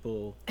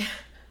people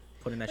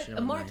putting that shit in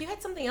my Mark, mind. you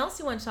had something else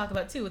you wanted to talk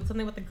about too. With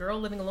something with the girl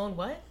living alone.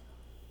 What?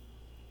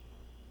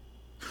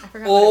 I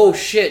forgot. Oh what it was.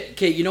 shit.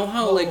 Okay, you know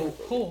how like Oh,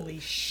 holy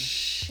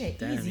shit!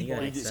 Damn, Easy you got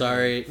boy. excited.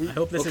 sorry. I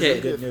hope this Okay.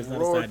 is good news, not a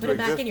Road sad Put it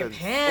news. back in your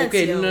Existence. pants.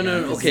 Okay, yo. no.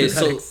 I Okay, got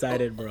so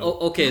excited, bro.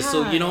 okay, so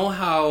you God. know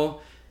how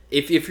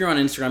if you're on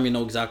Instagram, you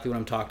know exactly what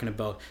I'm talking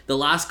about. The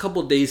last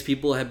couple days,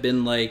 people have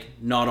been like,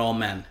 not all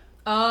men.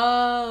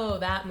 Oh,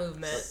 that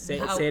movement. Say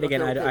How- it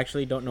again. Okay, I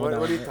actually don't know What, that.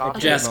 what are you one.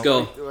 talking Jess, about?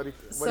 go. What are you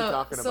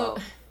talking about?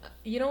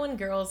 You know when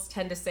girls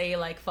tend to say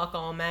like "fuck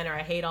all men" or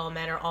 "I hate all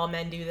men" or "all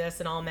men do this"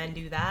 and "all men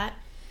do that"?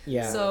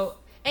 Yeah. So,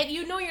 and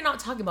you know you're not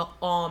talking about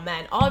all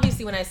men.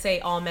 Obviously, when I say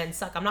all men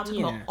suck, I'm not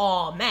talking about Yeah.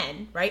 all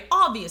men, right?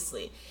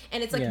 Obviously.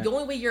 And it's like Yeah. the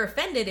only way you're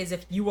offended is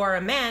if you are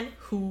a man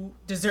who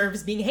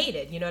deserves being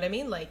hated. You know what I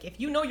mean? Like, if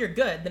you know you're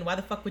good, then why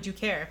the fuck would you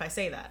care if I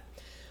say that?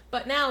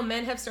 But now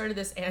men have started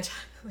this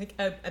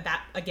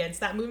against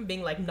that movement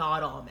being like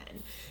not all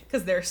men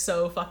because they're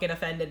so fucking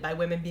offended by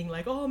women being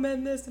like all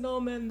men this and all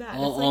men that.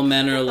 And it's All like,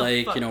 men are what the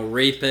like, fuck? you know,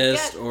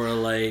 rapists Get- or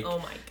like, Oh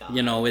my God.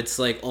 you know, it's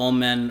like all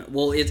men.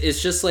 Well,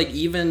 it's just like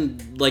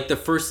even like the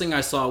first thing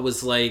I saw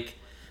was like,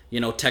 you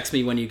know, text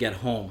me when you get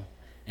home.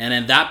 And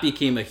then that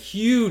became a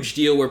huge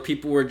deal where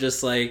people were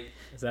just like,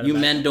 Is that a you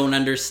bad men thing? don't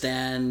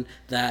understand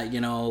that,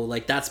 you know,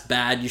 like that's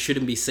bad. You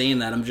shouldn't be saying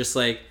that. I'm just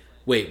like,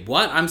 wait,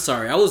 what? I'm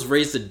sorry. I was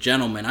raised a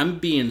gentleman. I'm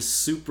being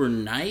super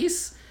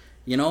nice,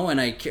 you know, and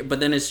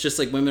but then it's just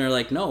like women are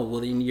like, no,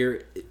 well then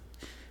you're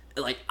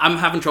like, I'm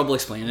having trouble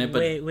explaining it,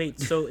 but wait.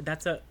 So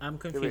I'm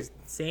confused.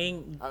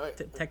 Saying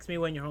wait. text me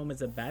when you're home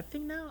is a bad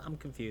thing now? I'm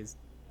confused.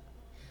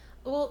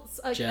 Well,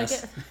 I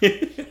Jess.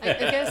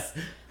 guess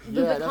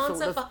the Yeah,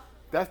 concept.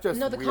 that's just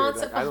No, the weird.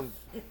 concept. Like, I don't.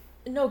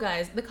 No,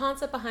 guys, the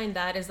concept behind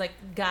that is like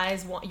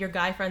guys want your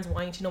guy friends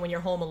wanting to know when you're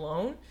home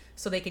alone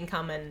so they can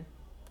come and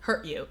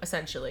hurt you.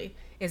 Essentially,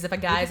 is if a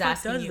guy's Who the fuck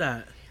asking does you.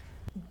 that?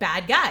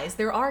 Bad guys.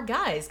 There are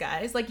guys.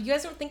 Like you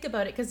guys don't think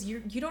about it because you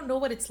don't know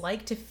what it's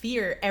like to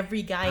fear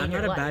every guy I'm in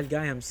your not a life. bad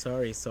guy. I'm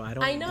sorry. So I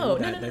don't. I know.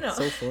 Do No, that. no, That's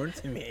no. so foreign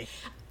to me.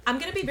 I'm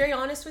gonna be very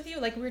honest with you.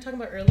 Like we were talking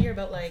about earlier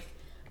about like,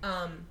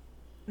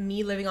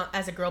 me living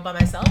as a girl by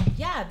myself.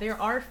 Yeah, there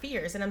are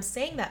fears, and I'm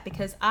saying that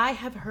because I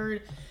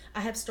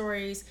have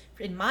stories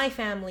in my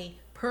family,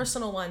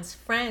 personal ones,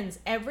 friends.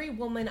 Every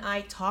woman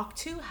I talk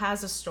to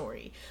has a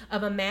story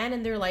of a man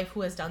in their life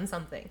who has done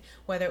something,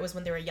 whether it was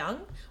when they were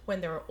young,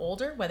 when they were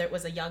older, whether it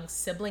was a young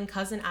sibling,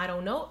 cousin, I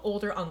don't know,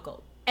 older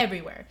uncle.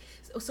 Everywhere.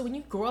 So when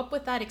you grow up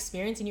with that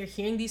experience and you're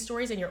hearing these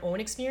stories and your own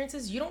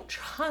experiences, you don't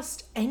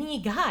trust any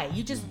guy.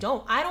 You just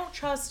don't. I don't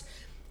trust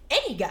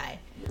any guy,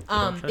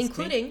 trust me?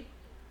 including.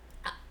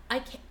 I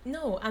can't.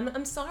 No,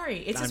 I'm sorry.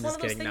 It's just one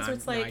of those things where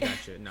it's like. I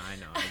got you. No, I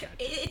know. I got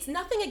you. It's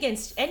nothing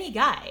against any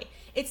guy.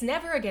 It's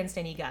never against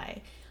any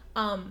guy.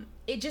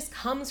 It just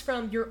comes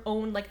from your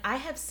own. Like I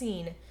have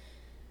seen.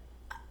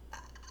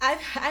 I've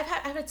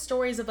had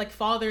stories of like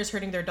fathers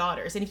hurting their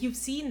daughters, and if you've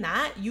seen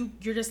that, you're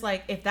just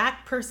like, if that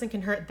person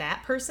can hurt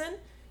that person,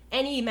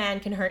 any man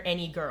can hurt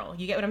any girl.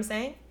 You get what I'm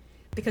saying?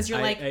 Because you're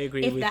like, I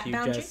agree if with that you,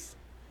 boundary, Jess.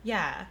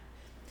 yeah.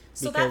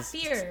 So Because- that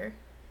fear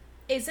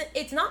isn't.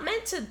 It's not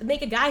meant to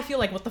make a guy feel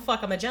like, what the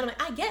fuck, I'm a gentleman.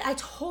 I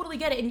totally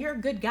get it, and you're a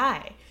good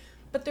guy.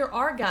 But there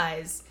are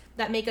guys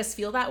that make us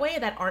feel that way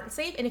that aren't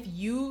safe. And if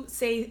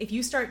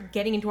you start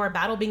getting into our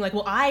battle being like,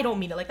 well, I don't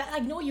mean it like that.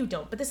 Like, no, you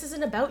don't. But this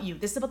isn't about you.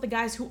 This is about the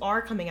guys who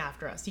are coming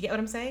after us. You get what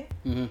I'm saying?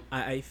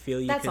 I feel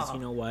you That's because all.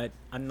 you know what?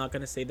 I'm not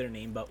gonna say their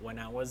name, but when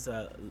I was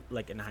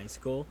like in high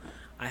school,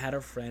 I had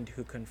a friend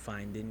who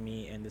confided in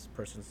me, and this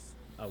person's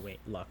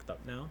locked up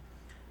now.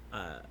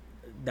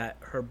 That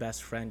her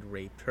best friend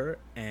raped her,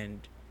 and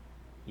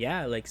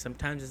yeah, like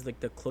sometimes it's like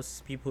the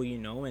closest people you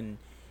know, and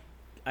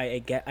I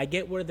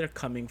get where they're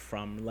coming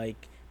from.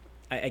 Like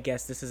I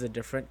guess this is a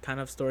different kind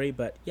of story,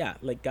 but yeah,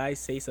 like guys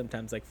say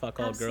sometimes like fuck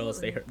all girls,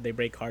 Absolutely. they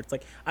break hearts.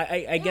 Like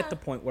I Yeah. get the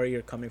point where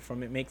you're coming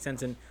from. It makes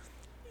sense, and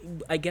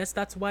I guess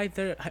that's why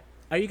there.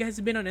 Are you guys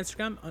been on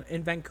Instagram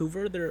in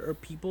Vancouver? There are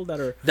people that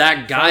are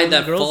that guy following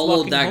that girls followed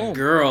walking that home.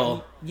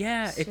 girl.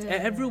 Yeah, it's Shit.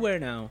 everywhere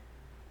now.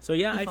 So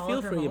yeah, He I followed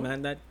feel her for you, home?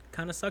 man. That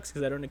kind of sucks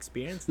because I don't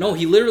experience. No,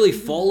 he literally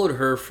followed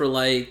her for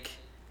like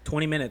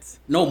 20 minutes.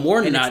 no more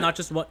than And that. it's not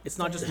just one. It's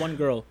not just one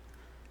girl.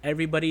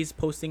 Everybody's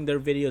posting their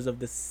videos of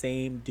the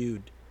same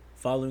dude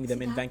following them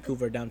See, in that-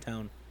 Vancouver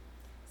downtown.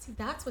 See,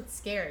 that's what's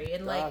scary.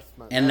 And like,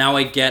 And now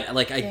I get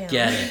I Damn.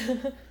 get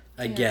it.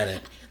 I get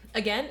it.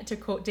 again, to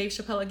quote Dave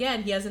Chappelle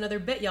again, he has another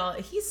bit, y'all.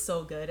 He's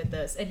so good at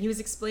this. And he was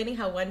explaining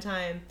how one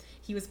time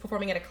he was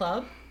performing at a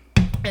club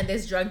and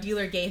this drug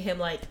dealer gave him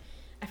like,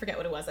 I forget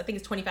what it was. I think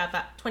it's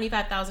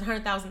 25,000,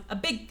 100,000, a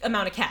big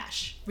amount of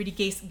cash. Really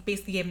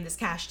basically gave him this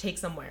cash to take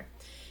somewhere.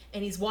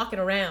 And he's walking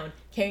around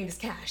carrying this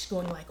cash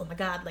going like, oh my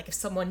God, like if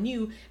someone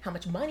knew how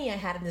much money I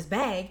had in this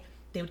bag,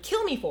 they would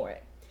kill me for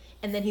it.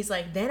 And then he's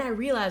like, then I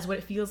realized what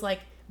it feels like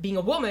being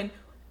a woman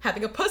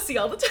having a pussy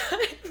all the time.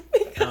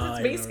 Because Oh, it's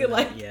I basically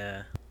remember like, that.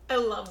 Yeah. I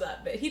love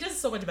that bit. He does it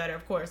so much better,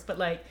 of course, but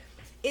like,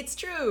 it's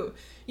true.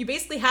 You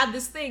basically had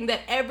this thing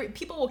that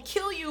people will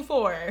kill you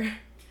for.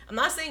 I'm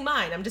not saying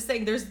mine. I'm just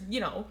saying there's,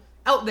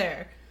 out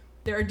there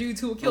are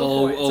dudes who will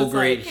kill for it. So it's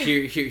Great.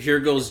 like- Here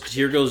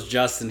goes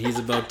Justin. He's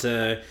about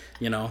to,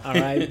 All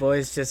right,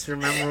 boys, just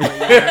remember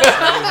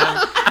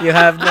what you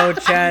have no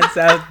chance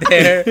out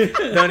there.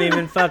 Don't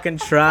even fucking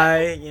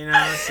try,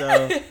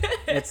 so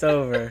it's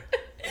over.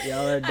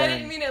 Y'all are done. I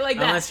didn't mean it like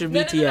that. Unless you're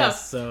No, no, BTS, no, no.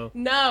 so.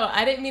 No,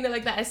 I didn't mean it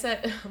like that. I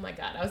said, oh my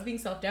God, I was being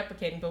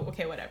self-deprecating, but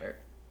okay, whatever.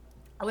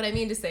 What I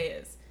mean to say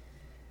is,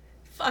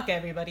 fuck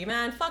everybody,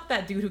 man. Fuck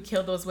that dude who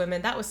killed those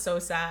women. That was so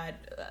sad.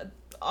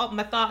 All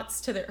my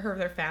thoughts to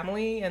their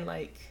family, and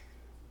like,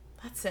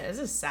 that's it. This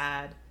is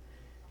sad.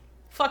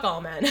 Fuck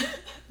all men.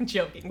 I'm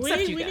joking.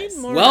 Except you guys.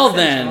 need more Well, sad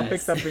then.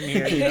 topics up in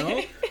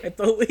here, It's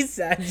always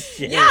sad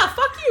shit. Yeah,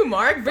 fuck you,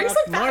 Mark. Bring Fuck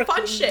some Mark.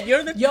 fun shit.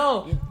 You're the-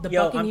 Yo, the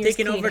Yo, I'm Buccaneers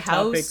taking cleaned over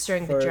house topics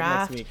during for the next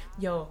draft. week.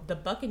 Yo, the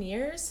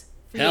Buccaneers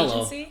free Hello.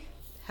 agency.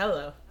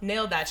 Hello,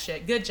 nailed that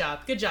shit. Good job,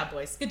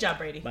 boys. Good job,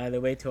 Brady. By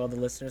the way, to all the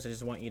listeners, I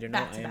just want you to know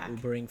Back to I am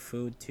back. Ubering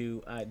food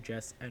to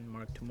Jess and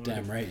Mark tomorrow.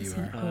 damn right you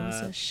are. Oh,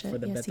 so shit. For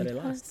the Yes, bet he that I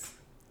does. lost.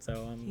 So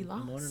He I'm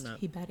ordering lost. that.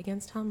 He bet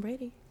against Tom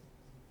Brady.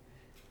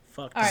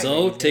 Fuck. All right.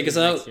 So, Brady's take us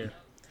gonna be out. next year.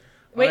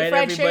 Wait, Alright,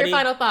 Fred, share your everybody.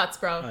 final thoughts,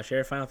 bro. Share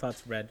your final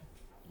thoughts, Red.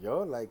 Yo,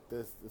 like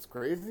this, it's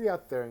crazy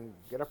out there, and you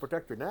gotta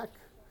protect your neck.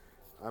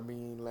 I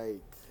mean,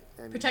 like,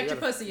 and Protect you your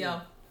gotta- pussy,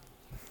 yo.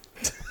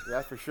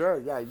 Yeah, for sure.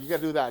 Yeah, you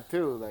gotta do that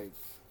too. Like,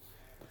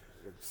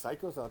 there's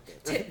psychos out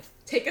there.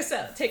 Take us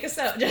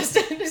out,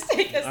 Justin. Just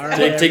take us All out.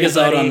 right. Take us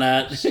out on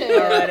everybody.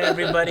 that. All right,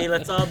 everybody.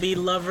 Let's all be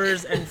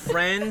lovers and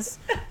friends.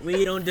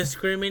 We don't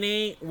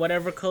discriminate.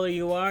 Whatever color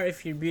you are,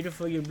 if you're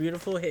beautiful, you're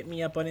beautiful. Hit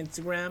me up on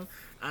Instagram.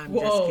 I'm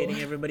just Whoa. kidding.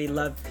 Everybody,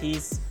 love,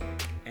 peace,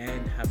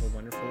 and have a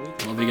wonderful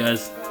week. Love you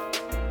guys.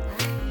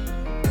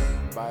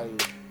 Bye.